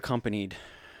must be accompanied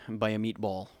by a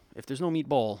meatball. If there's no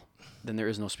meatball, then there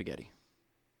is no spaghetti.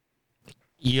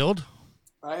 Yield.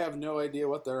 I have no idea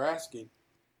what they're asking.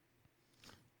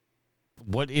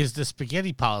 What is the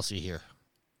spaghetti policy here?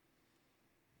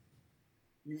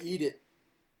 You eat it.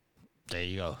 There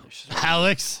you go,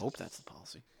 Alex. Hope that's the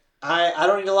policy. I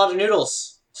don't eat a lot of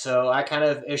noodles, so I kind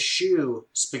of eschew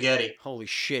spaghetti. Holy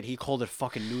shit, he called it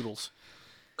fucking noodles.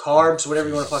 Carbs, whatever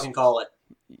you want to fucking call it.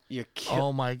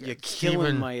 Oh my God, You're killing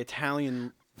Steven. my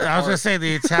Italian. I was gonna say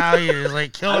the Italian is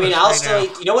like killing. I mean, us I'll right still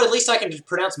now. eat, you know what? At least I can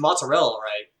pronounce mozzarella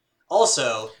right.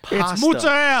 Also, It's Pasta.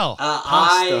 mozzarella.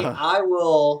 Pasta. I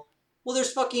will. Well,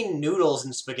 there's fucking noodles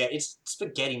and spaghetti. It's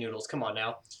spaghetti noodles. Come on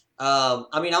now.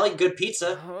 I mean, I'll eat good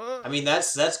pizza. I mean,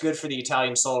 that's good for the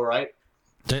Italian soul, right?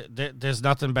 There's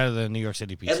nothing better than New York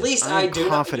City pizza. At least I'm I do.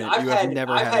 confident I've you have had,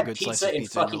 never I've had a had good pizza slice of in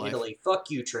pizza in your fucking life. Italy.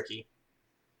 Fuck you, Tricky.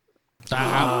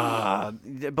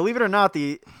 Believe it or not,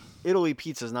 the Italy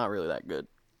pizza is not really that good.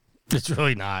 It's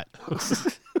really not.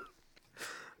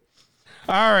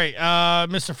 All right,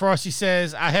 Mr. Frosty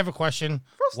says, I have a question.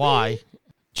 Why?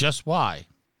 Just why?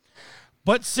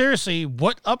 But seriously,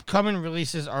 what upcoming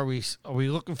releases are we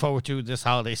looking forward to this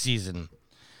holiday season?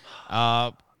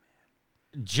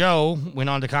 Joe went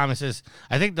on to comment and says,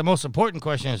 I think the most important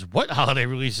question is what holiday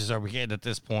releases are we getting at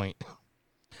this point?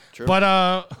 True.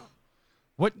 But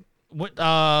what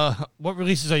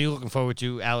releases are you looking forward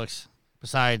to, Alex,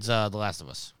 besides The Last of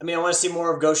Us? I mean, I want to see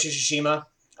more of Ghost of Tsushima.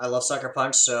 I love Sucker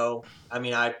Punch, so I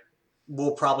mean, I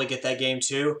will probably get that game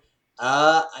too.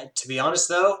 To be honest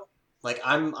though, like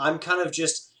I'm kind of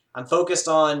just I'm focused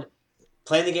on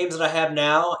playing the games that I have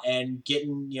now and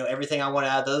getting everything I want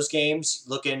out of those games.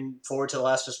 Looking forward to The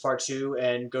Last of Us Part 2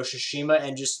 and Ghost of Tsushima,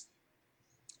 and just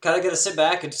kind of gonna sit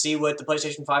back and see what the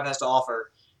PlayStation 5 has to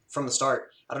offer from the start.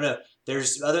 I don't know.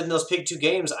 There's other than those big 2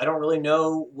 games, I don't really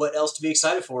know what else to be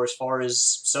excited for as far as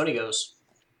Sony goes.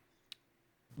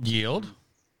 Yield.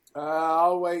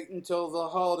 I'll wait until the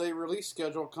holiday release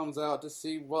schedule comes out to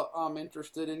see what I'm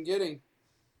interested in getting.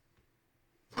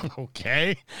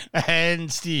 Okay.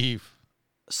 And Steve.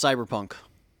 Cyberpunk.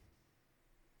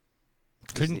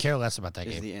 Couldn't care less about that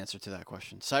is game. the answer to that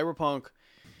question. Cyberpunk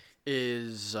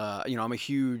is, I'm a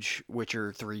huge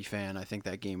Witcher 3 fan. I think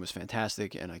that game was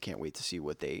fantastic, and I can't wait to see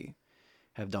what they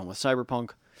have done with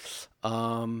Cyberpunk.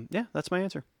 Yeah, that's my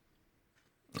answer.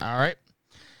 All right.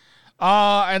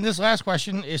 And this last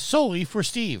question is solely for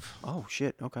Steve. Oh,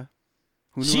 shit. Okay.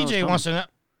 Who knew I was CJ wants to know.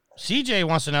 CJ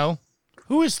wants to know,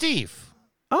 who is Steve?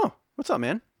 Oh, what's up,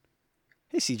 man?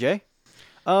 Hey, CJ.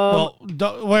 Well,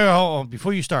 wait, hold on.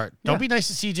 Before you start, don't Yeah. be nice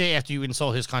to CJ after you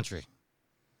insult his country.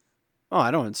 Oh,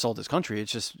 I don't insult his country.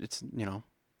 It's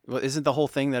well, isn't the whole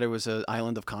thing that it was an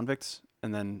island of convicts,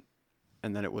 and then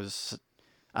it was,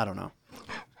 I don't know.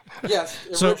 Yes,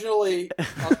 So- originally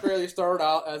Australia started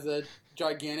out as a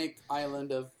gigantic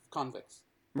island of convicts.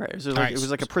 Right. It was right.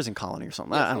 like a prison colony or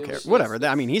something. Yes, I don't it care. was- Whatever.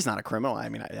 yes. I mean, he's not a criminal. I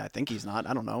mean, I think he's not.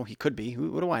 I don't know. He could be.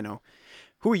 What do I know?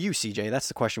 Who are you, CJ? That's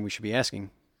the question we should be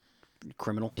asking.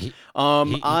 Criminal.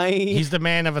 He's the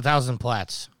man of 1,000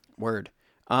 plats. Word.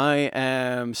 I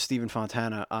am Stephen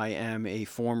Fontana. I am a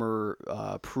former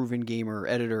Proven Gamer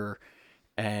editor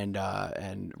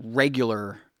and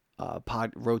regular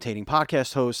rotating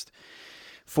podcast host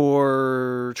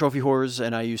for Trophy Horrors,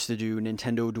 and I used to do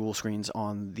Nintendo dual screens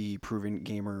on the Proven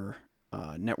Gamer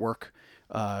network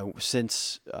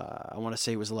since I want to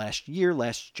say it was last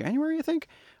January, I think.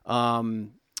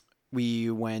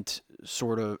 We went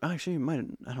sort of actually I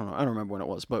don't know, I don't remember when it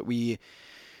was, but we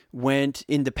went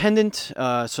independent.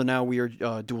 So now we are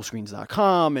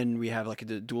dualscreens.com, and we have like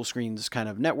the Dual Screens kind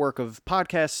of network of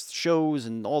podcast shows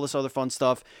and all this other fun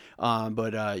stuff. But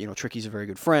Tricky's a very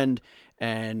good friend,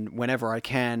 and whenever I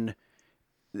can,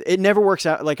 it never works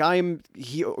out. Like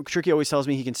Tricky always tells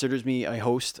me he considers me a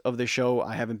host of the show.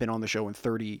 I haven't been on the show in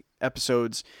 30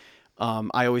 episodes.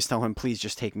 I always tell him, please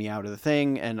just take me out of the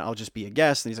thing and I'll just be a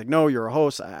guest. And he's like, no, you're a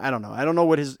host. I don't know. I don't know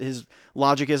what his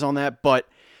logic is on that, but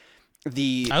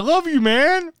I love you,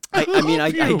 man. I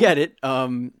get it.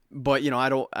 But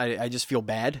I just feel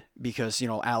bad because,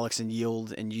 Alex and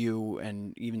Yield and you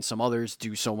and even some others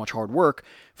do so much hard work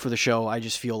for the show. I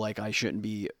just feel like I shouldn't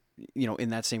be, in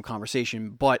that same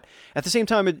conversation. But at the same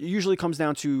time, it usually comes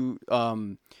down to,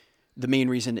 the main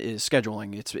reason is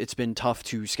scheduling. It's been tough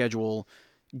to schedule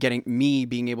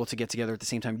being able to get together at the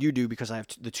same time you do because I have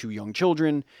the 2 young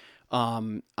children.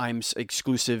 I'm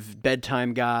exclusive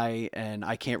bedtime guy, and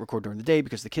I can't record during the day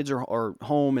because the kids are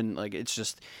home, and like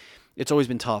it's always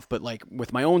been tough. But like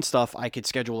with my own stuff, I could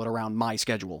schedule it around my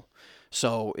schedule,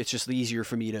 so it's just easier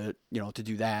for me to to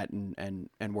do that and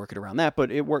work it around that.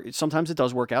 But sometimes it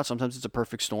does work out. Sometimes it's a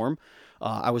perfect storm.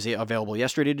 I was available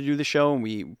yesterday to do the show, and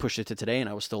we pushed it to today, and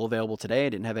I was still available today. I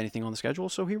didn't have anything on the schedule,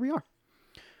 so here we are.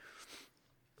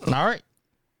 All right.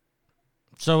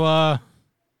 So,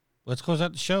 let's close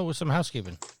out the show with some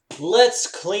housekeeping. Let's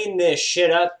clean this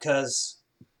shit up because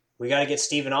we got to get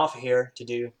Steven off of here to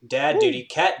do dad duty.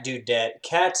 Cat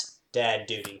dad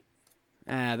duty.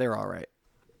 They're all right.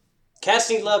 Cats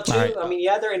need love too. All right. I mean,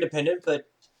 yeah, they're independent, but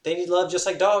they need love just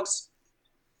like dogs.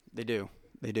 They do.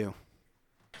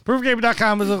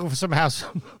 ProvenGamer.com is looking for some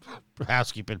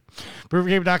housekeeping.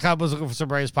 ProvenGamer.com is looking for some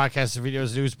various podcasts,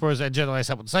 videos, news, reports, and generalized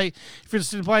help on the site. If you're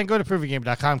interested in applying, go to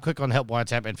ProvenGamer.com, click on the Help Wanted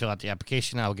tab, and fill out the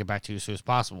application. I'll get back to you as soon as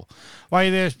possible. While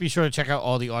you're there, be sure to check out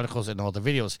all the articles and all the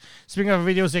videos. Speaking of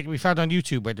videos, they can be found on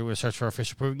YouTube by doing a search for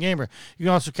Official Proven Gamer. You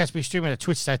can also catch me streaming at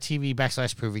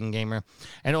twitch.tv/Proven Gamer,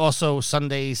 and also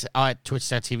Sundays at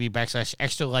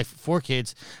twitch.tv/Extra Life for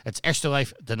Kids. That's Extra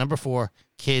Life, the number 4,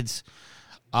 kids.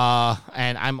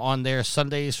 And I'm on there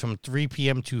Sundays from 3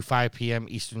 p.m. to 5 p.m.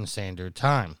 Eastern Standard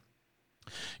Time.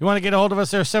 You want to get a hold of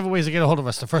us? There are several ways to get a hold of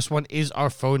us. The first one is our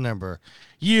phone number.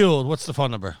 Yield, what's the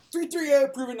phone number?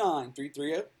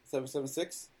 330-PROVEN9.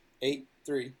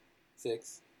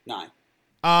 776-836-9.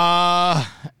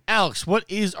 Alex, what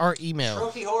is our email?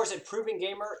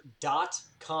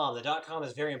 TrophyHorrors@provinggamer.com. The .com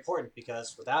is very important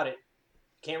because without it,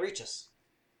 you can't reach us.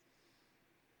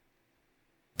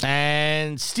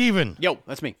 And Steven, Yo,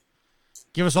 that's me.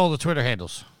 give us all the Twitter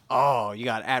handles. Oh, you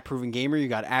got at Proven Gamer, you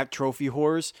got at Trophy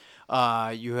Whores,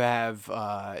 you have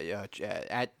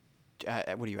at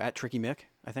what are you at Tricky Mick,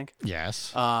 I think.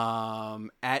 Yes.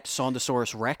 At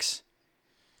Sondosaurus Rex,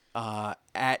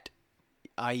 at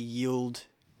I yield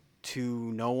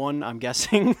to no one. I'm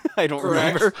guessing. I don't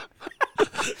remember.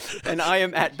 And I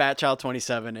am at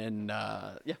Batchild27, and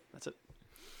yeah, that's it.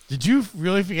 Did you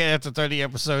really forget after 30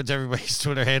 episodes everybody's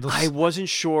Twitter handles? I wasn't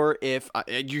sure if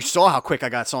you saw how quick I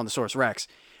got Sondosaurus Rex.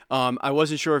 I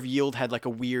wasn't sure if Yield had like a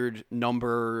weird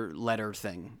number letter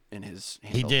thing in his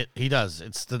handle. He did. He does.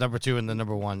 It's the number 2 and the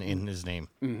number 1 in his name.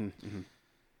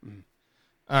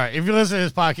 All right. If you listen to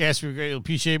this podcast, we greatly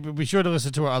appreciate it. But be sure to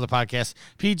listen to our other podcasts,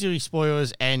 PG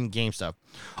Spoilers and Game Stuff.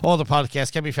 All the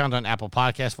podcasts can be found on Apple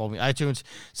Podcasts, iTunes,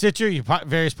 Stitcher, your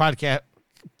various podcast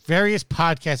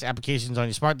applications on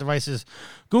your smart devices,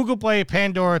 Google Play,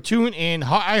 Pandora, TuneIn,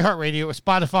 iHeartRadio,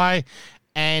 Spotify,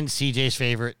 and CJ's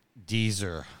favorite,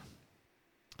 Deezer.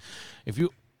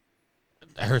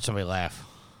 I heard somebody laugh.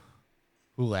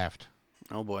 Who laughed?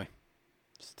 Oh boy,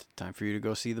 it's time for you to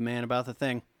go see the man about the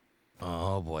thing.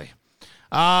 Oh boy.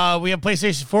 We have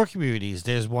PlayStation 4 communities.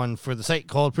 There's one for the site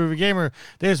called Proven Gamer.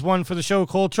 There's one for the show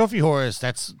called Trophy Horrors.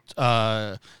 That's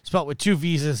spelled with 2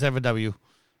 V's instead of a W.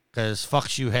 Because fuck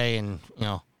Shuhei and,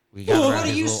 we got What around are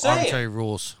his you little saying? arbitrary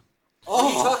rules. Are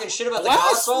you talking shit about the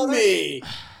Godfather? Blasphemy!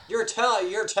 You're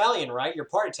Italian, right? You're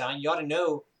part Italian. You ought to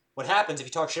know what happens if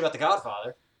you talk shit about the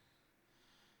Godfather.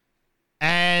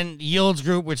 And Yield's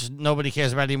group, which nobody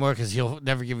cares about anymore because he'll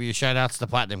never give you shout-outs, the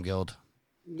Platinum Guild.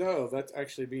 No, that's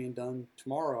actually being done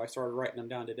tomorrow. I started writing them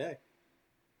down today.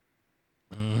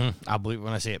 Mm-hmm. I'll believe it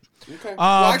when I see it. Okay.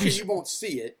 Well, actually, you won't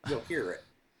see it. You'll hear it.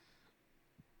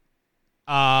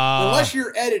 Unless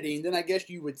you're editing, then I guess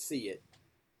you would see it.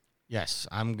 Yes,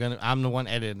 I'm the one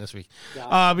editing this week.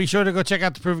 Gotcha. Be sure to go check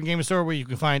out the Proven Gamer store where you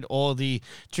can find all the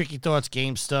Tricky Thoughts,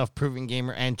 game stuff, Proven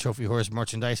Gamer, and Trophy Horse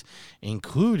merchandise,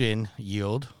 including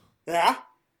Yield. Yeah?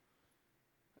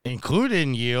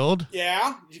 Including Yield.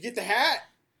 Yeah? Did you get the hat?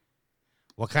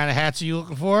 What kind of hats are you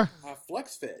looking for?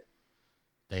 Flex Fit.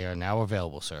 They are now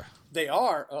available, sir. They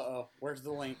are? Uh-oh. Where's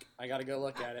the link? I gotta go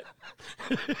look at it.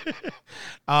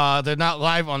 They're not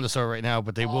live on the store right now,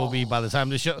 but they will be by the time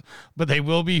the show. But they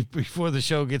will be before the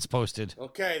show gets posted.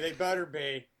 Okay, they better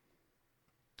be.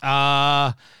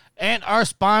 And our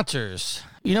sponsors.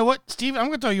 You know what, Steve? I'm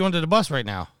gonna throw you under the bus right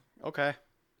now. Okay.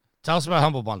 Tell us about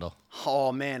Humble Bundle.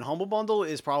 Oh, man. Humble Bundle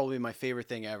is probably my favorite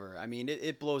thing ever. I mean,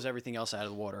 it blows everything else out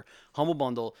of the water. Humble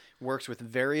Bundle works with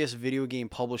various video game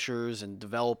publishers and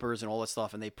developers and all that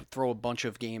stuff, and they throw a bunch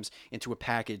of games into a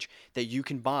package that you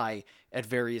can buy at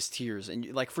various tiers.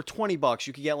 And like for $20,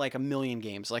 you could get like 1 million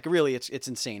games. Like really, it's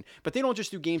insane. But they don't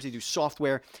just do games, they do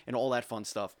software and all that fun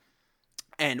stuff.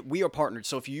 And we are partnered,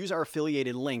 so if you use our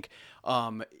affiliated link,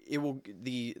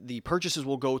 the purchases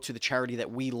will go to the charity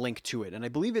that we link to it, and I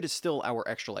believe it is still Our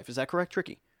Extra Life. Is that correct,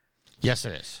 Tricky? Yes,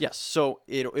 it is. Yes. So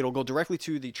it'll go directly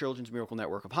to the Children's Miracle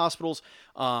Network of Hospitals,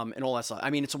 and all that stuff. I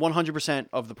mean, it's 100%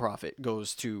 of the profit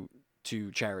goes to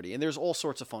charity, and there's all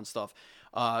sorts of fun stuff.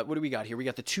 What do we got here? We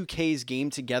got the 2K's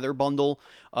Game Together bundle.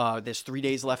 There's 3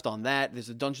 days left on that. There's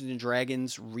the Dungeons and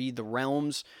Dragons Read the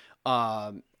Realms.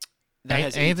 That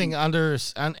has anything under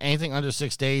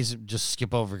 6 days, just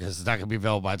skip over because it's not going to be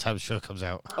available by the time the show comes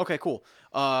out. Okay, cool.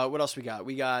 What else we got?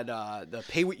 We got the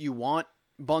Pay What You Want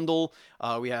bundle.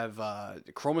 We have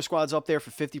the Chroma Squad's up there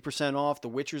for 50% off. The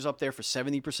Witcher's up there for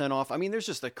 70% off. I mean, there's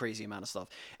just a crazy amount of stuff.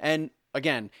 And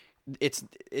again, it's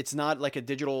not like a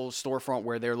digital storefront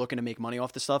where they're looking to make money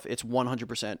off the stuff. It's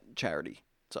 100% charity.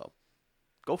 So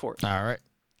go for it. All right.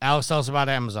 Alex, tell us about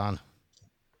Amazon.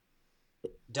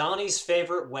 Donnie's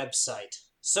favorite website.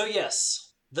 So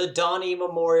yes, the Donnie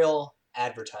Memorial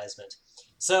advertisement.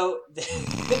 So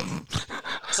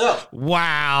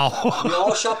wow. we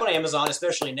all shop on Amazon,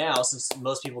 especially now since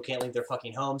most people can't leave their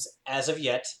fucking homes as of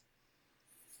yet.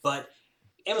 But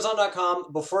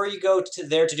Amazon.com, before you go to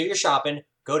there to do your shopping,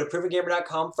 go to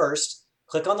provengamer.com first.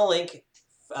 Click on the link,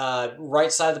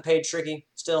 right side of the page, Tricky,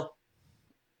 still.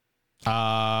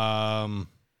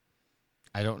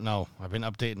 I don't know. I've been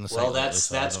updating the site. Well, lately,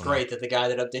 so that's great that the guy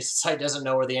that updates the site doesn't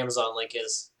know where the Amazon link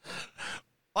is.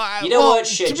 You know what?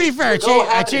 Shit. To be fair,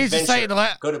 I changed the site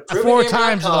go to 4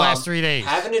 times in the last 3 days.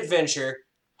 Have an adventure.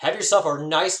 Have yourself a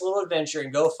nice little adventure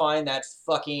and go find that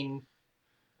fucking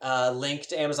link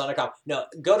to Amazon.com. No,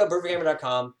 go to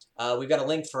perfectgamer.com. We've got a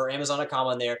link for Amazon.com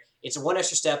on there. It's one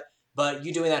extra step, but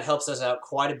you doing that helps us out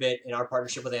quite a bit in our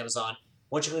partnership with Amazon.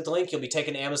 Once you click the link, you'll be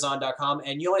taken to Amazon.com,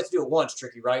 and you only have to do it once,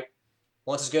 Tricky, right?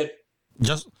 Once is good?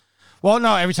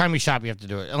 No, every time you shop, you have to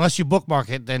do it. Unless you bookmark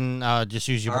it, then just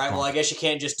use your bookmark. All right, well, I guess you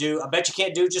can't just do... I bet you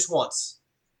can't do it just once.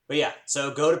 But yeah,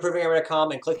 so go to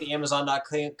perfectgamer.com and click the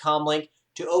Amazon.com link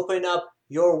to open up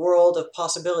your world of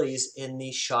possibilities in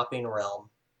the shopping realm.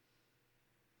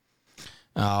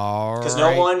 All right. Because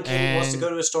no one wants to go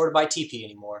to a store to buy TP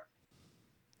anymore.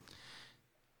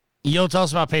 You'll tell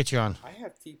us about Patreon. I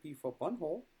have TP for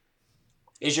Bunhole.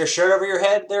 Is your shirt over your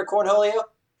head there, Cornholio?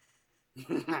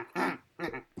 It's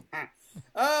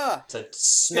a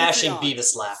smashing Patreon.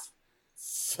 Beavis laugh.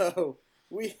 So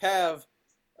we have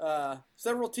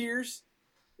several tiers,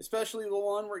 especially the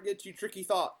one where it gets you tricky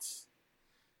thoughts.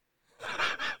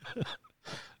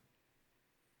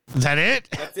 Is that it?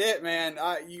 That's it, man.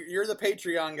 You're the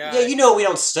Patreon guy. Yeah, you know we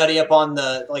don't study up on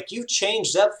the... Like, you've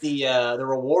changed up the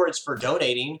rewards for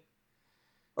donating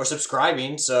or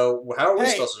subscribing, so how are we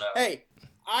supposed to know? Hey,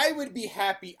 I would be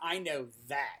happy I know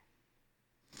that.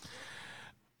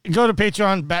 Go to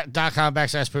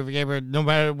patreon.com/perfectgamer. No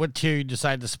matter what tier you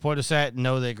decide to support us at,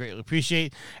 know they greatly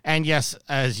appreciate. And yes,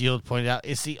 as Yield pointed out,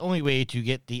 it's the only way to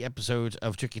get the episodes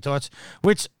of Tricky Thoughts,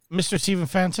 which Mr. Steven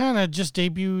Fantana just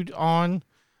debuted on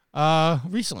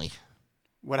recently.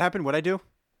 What happened? What'd I do?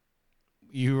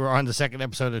 You were on the second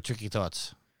episode of Tricky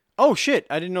Thoughts. Oh shit!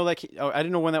 I didn't know that. I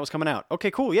didn't know when that was coming out. Okay,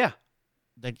 cool. Yeah.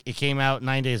 It came out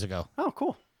 9 days ago. Oh,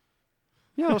 cool.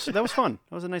 Yeah, that was fun.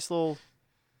 That was a nice little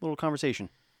conversation.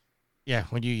 Yeah,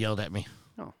 when you yelled at me.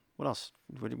 Oh, what else?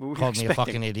 What were you Called me a expecting?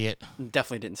 fucking idiot.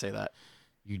 Definitely didn't say that.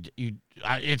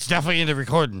 It's definitely in the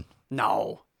recording.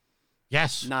 No.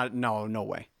 Yes. No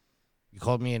way. You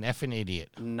called me an effing idiot.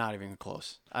 Not even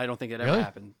close. I don't think it Really? ever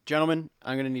happened. Gentlemen,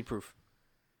 I'm going to need proof.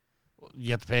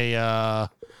 You have to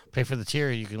pay for the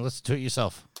tier. You can listen to it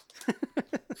yourself.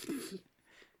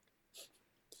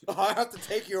 I have to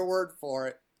take your word for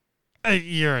it.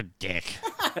 You're a dick.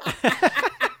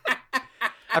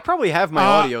 I probably have my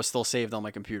audio still saved on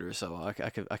my computer, so I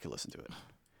could listen to it.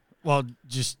 Well,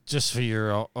 just for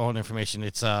your own information,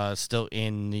 it's still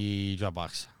in the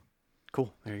Dropbox.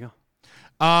 Cool. There you go.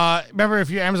 Remember, if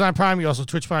you're Amazon Prime, you also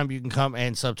Twitch Prime, you can come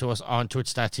and sub to us on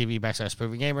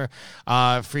twitch.tv/perfectgamer.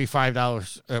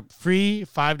 Free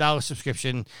 $5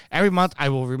 subscription. Every month, I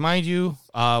will remind you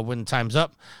when time's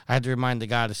up. I had to remind the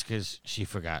goddess because she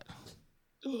forgot.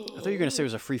 I thought you were going to say it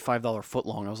was a free $5 foot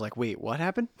long. I was like, wait, what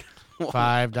happened?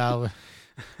 $5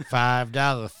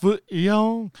 foot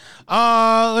long.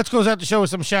 Let's close out the show with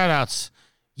some shout outs.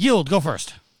 Yield, go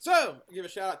first. So, I'll give a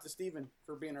shout out to Steven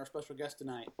for being our special guest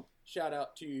tonight. Shout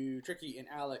out to Tricky and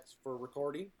Alex for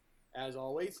recording, as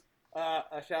always.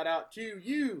 A shout out to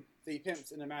you, the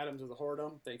pimps and the madams of the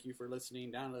whoredom. Thank you for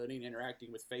listening, downloading,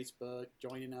 interacting with Facebook,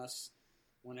 joining us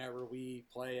whenever we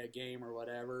play a game or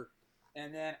whatever.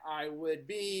 And then I would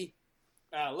be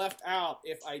left out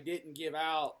if I didn't give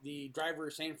out the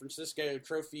Driver San Francisco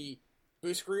Trophy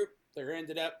boost group. There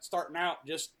ended up starting out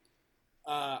just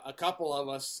a couple of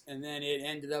us, and then it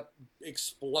ended up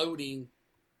exploding,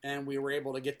 and we were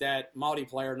able to get that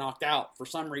multiplayer knocked out. For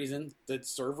some reason, the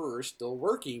server is still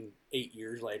working 8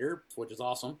 years later, which is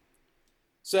awesome.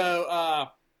 So,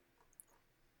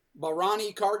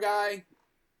 Barani Car Guy,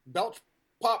 Belch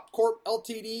Pop Corp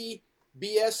Ltd,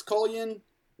 BS Collion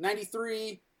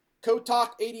 93, Kotak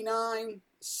 89,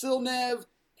 Silnev,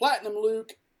 Platinum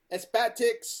Luke,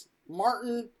 Espatix,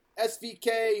 Martin,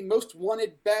 SVK, Most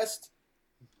Wanted Best,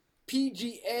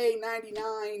 PGA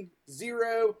 99,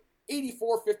 0,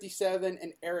 8457,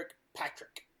 and Eric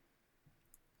Patrick.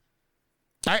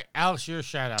 All right, Alex, your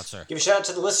shout out, sir. Give a shout out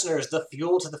to the listeners, the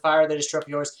fuel to the fire that is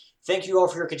Trophy Yours. Thank you all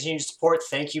for your continued support.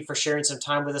 Thank you for sharing some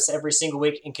time with us every single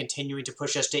week and continuing to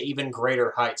push us to even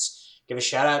greater heights. Give a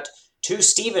shout out to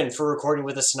Steven for recording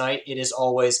with us tonight. It is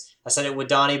always, I said it with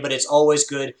Donnie, but it's always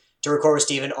good to record with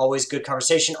Steven. Always good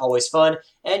conversation, always fun.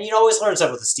 And you always learn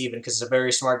stuff with Steven because he's a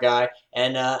very smart guy.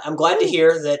 And I'm glad to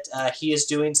hear that he is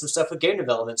doing some stuff with game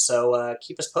development. So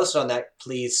keep us posted on that,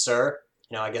 please, sir.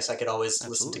 I guess I could always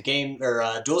listen to game or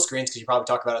dual screens because you probably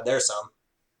talk about it there some.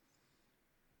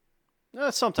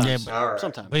 Sometimes. Yeah, all right.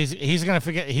 Sometimes. But he's gonna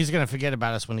forget. He's gonna forget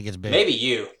about us when he gets big. Maybe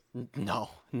you. No.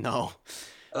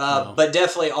 But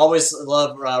definitely always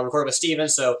love recording with Steven.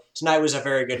 So tonight was a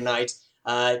very good night.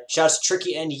 Shouts to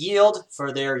Tricky and Yield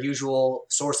for their usual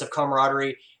source of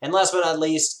camaraderie. And last but not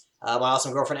least, my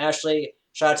awesome girlfriend Ashley.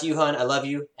 Shout out to you, hun. I love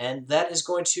you. And that is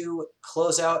going to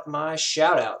close out my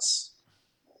shout outs.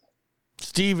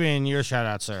 Steven, your shout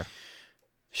out, sir.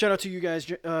 Shout out to you guys,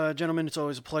 gentlemen. It's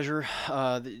always a pleasure.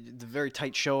 The very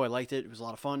tight show. I liked it. It was a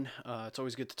lot of fun. It's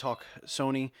always good to talk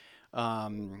Sony.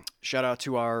 Shout out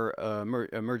to our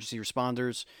emergency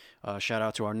responders. Shout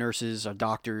out to our nurses, our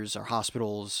doctors, our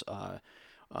hospitals.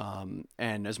 And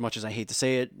as much as I hate to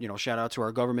say it, shout out to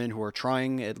our government who are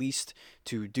trying at least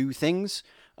to do things.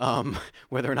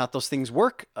 Whether or not those things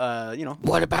work,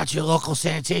 What about your local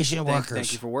sanitation workers?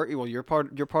 Thank you for working. Well, you're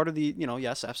part of the,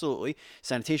 yes, absolutely.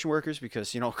 Sanitation workers,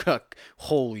 because,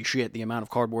 holy shit, the amount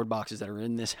of cardboard boxes that are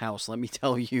in this house, let me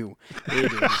tell you,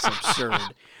 it is absurd.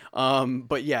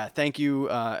 But yeah, thank you,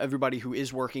 everybody who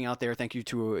is working out there. Thank you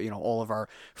to, all of our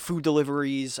food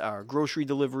deliveries, our grocery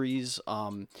deliveries,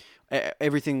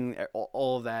 everything,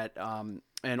 all of that.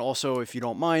 And also, if you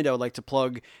don't mind, I would like to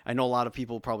plug, I know a lot of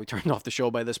people probably turned off the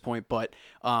show by this point, but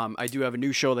I do have a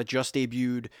new show that just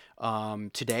debuted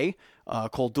today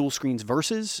called Dual Screens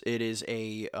Versus. It is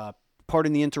a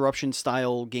Pardon the Interruption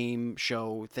style game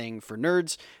show thing for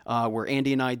nerds, where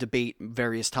Andy and I debate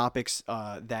various topics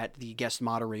that the guest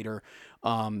moderator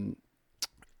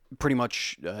pretty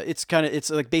much it's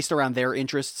like based around their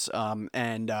interests,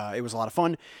 and it was a lot of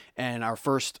fun. And our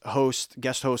first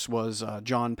guest host was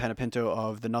John Panapinto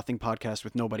of the Nothing Podcast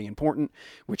with Nobody Important,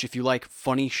 which, if you like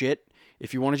funny shit,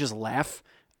 if you want to just laugh,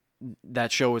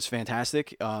 that show is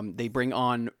fantastic. They bring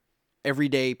on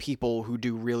everyday people who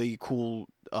do really cool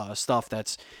stuff.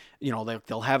 That's,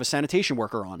 they'll have a sanitation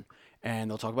worker on, and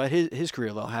they'll talk about his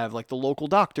career. They'll have like the local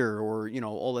doctor, or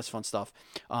all this fun stuff.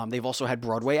 They've also had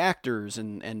Broadway actors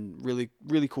and really,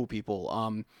 really cool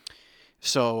people.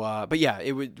 But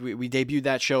yeah, we debuted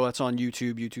that show. That's on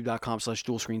YouTube,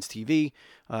 youtube.com/DualScreensTV.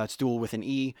 It's dual with an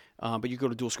E, but you go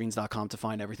to dualscreens.com to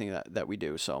find everything that we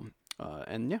do. So,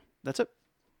 and yeah, that's it.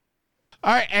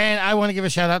 All right, and I want to give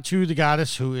a shout out to the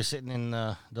goddess who is sitting in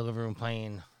the living room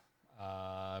playing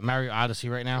Mario Odyssey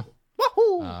right now.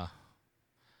 Woohoo!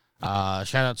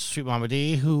 Shout out to Sweet Mama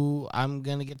D, who I'm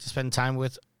going to get to spend time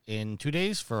with in 2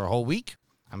 days for a whole week.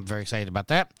 I'm very excited about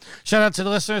that. Shout out to the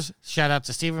listeners. Shout out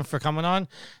to Steven for coming on.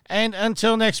 And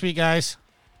until next week, guys,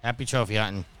 happy trophy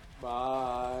hunting.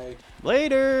 Bye.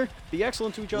 Later. Be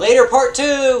excellent to each other. Later, part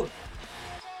 2.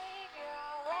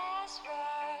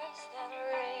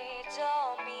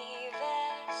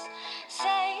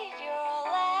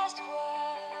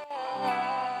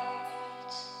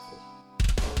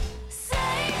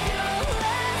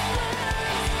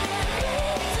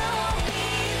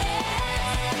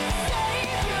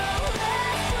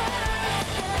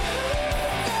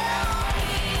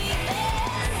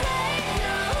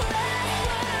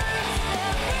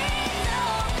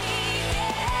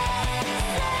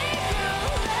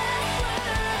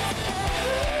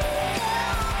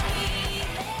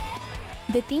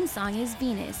 The theme song is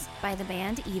Venus by the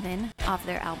band Even off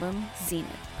their album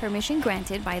Zenith. Permission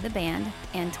granted by the band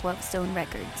and 12 Stone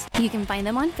Records. You can find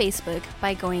them on Facebook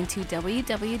by going to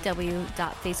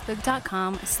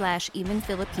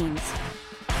www.facebook.com/evenphilippines.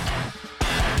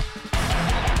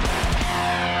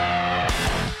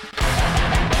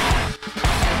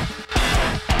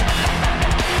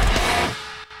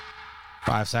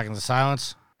 Five seconds of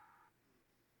silence.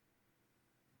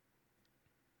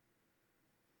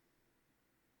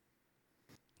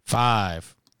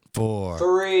 5, 4,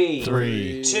 3,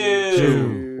 3,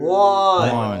 2,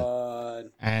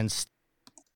 1. And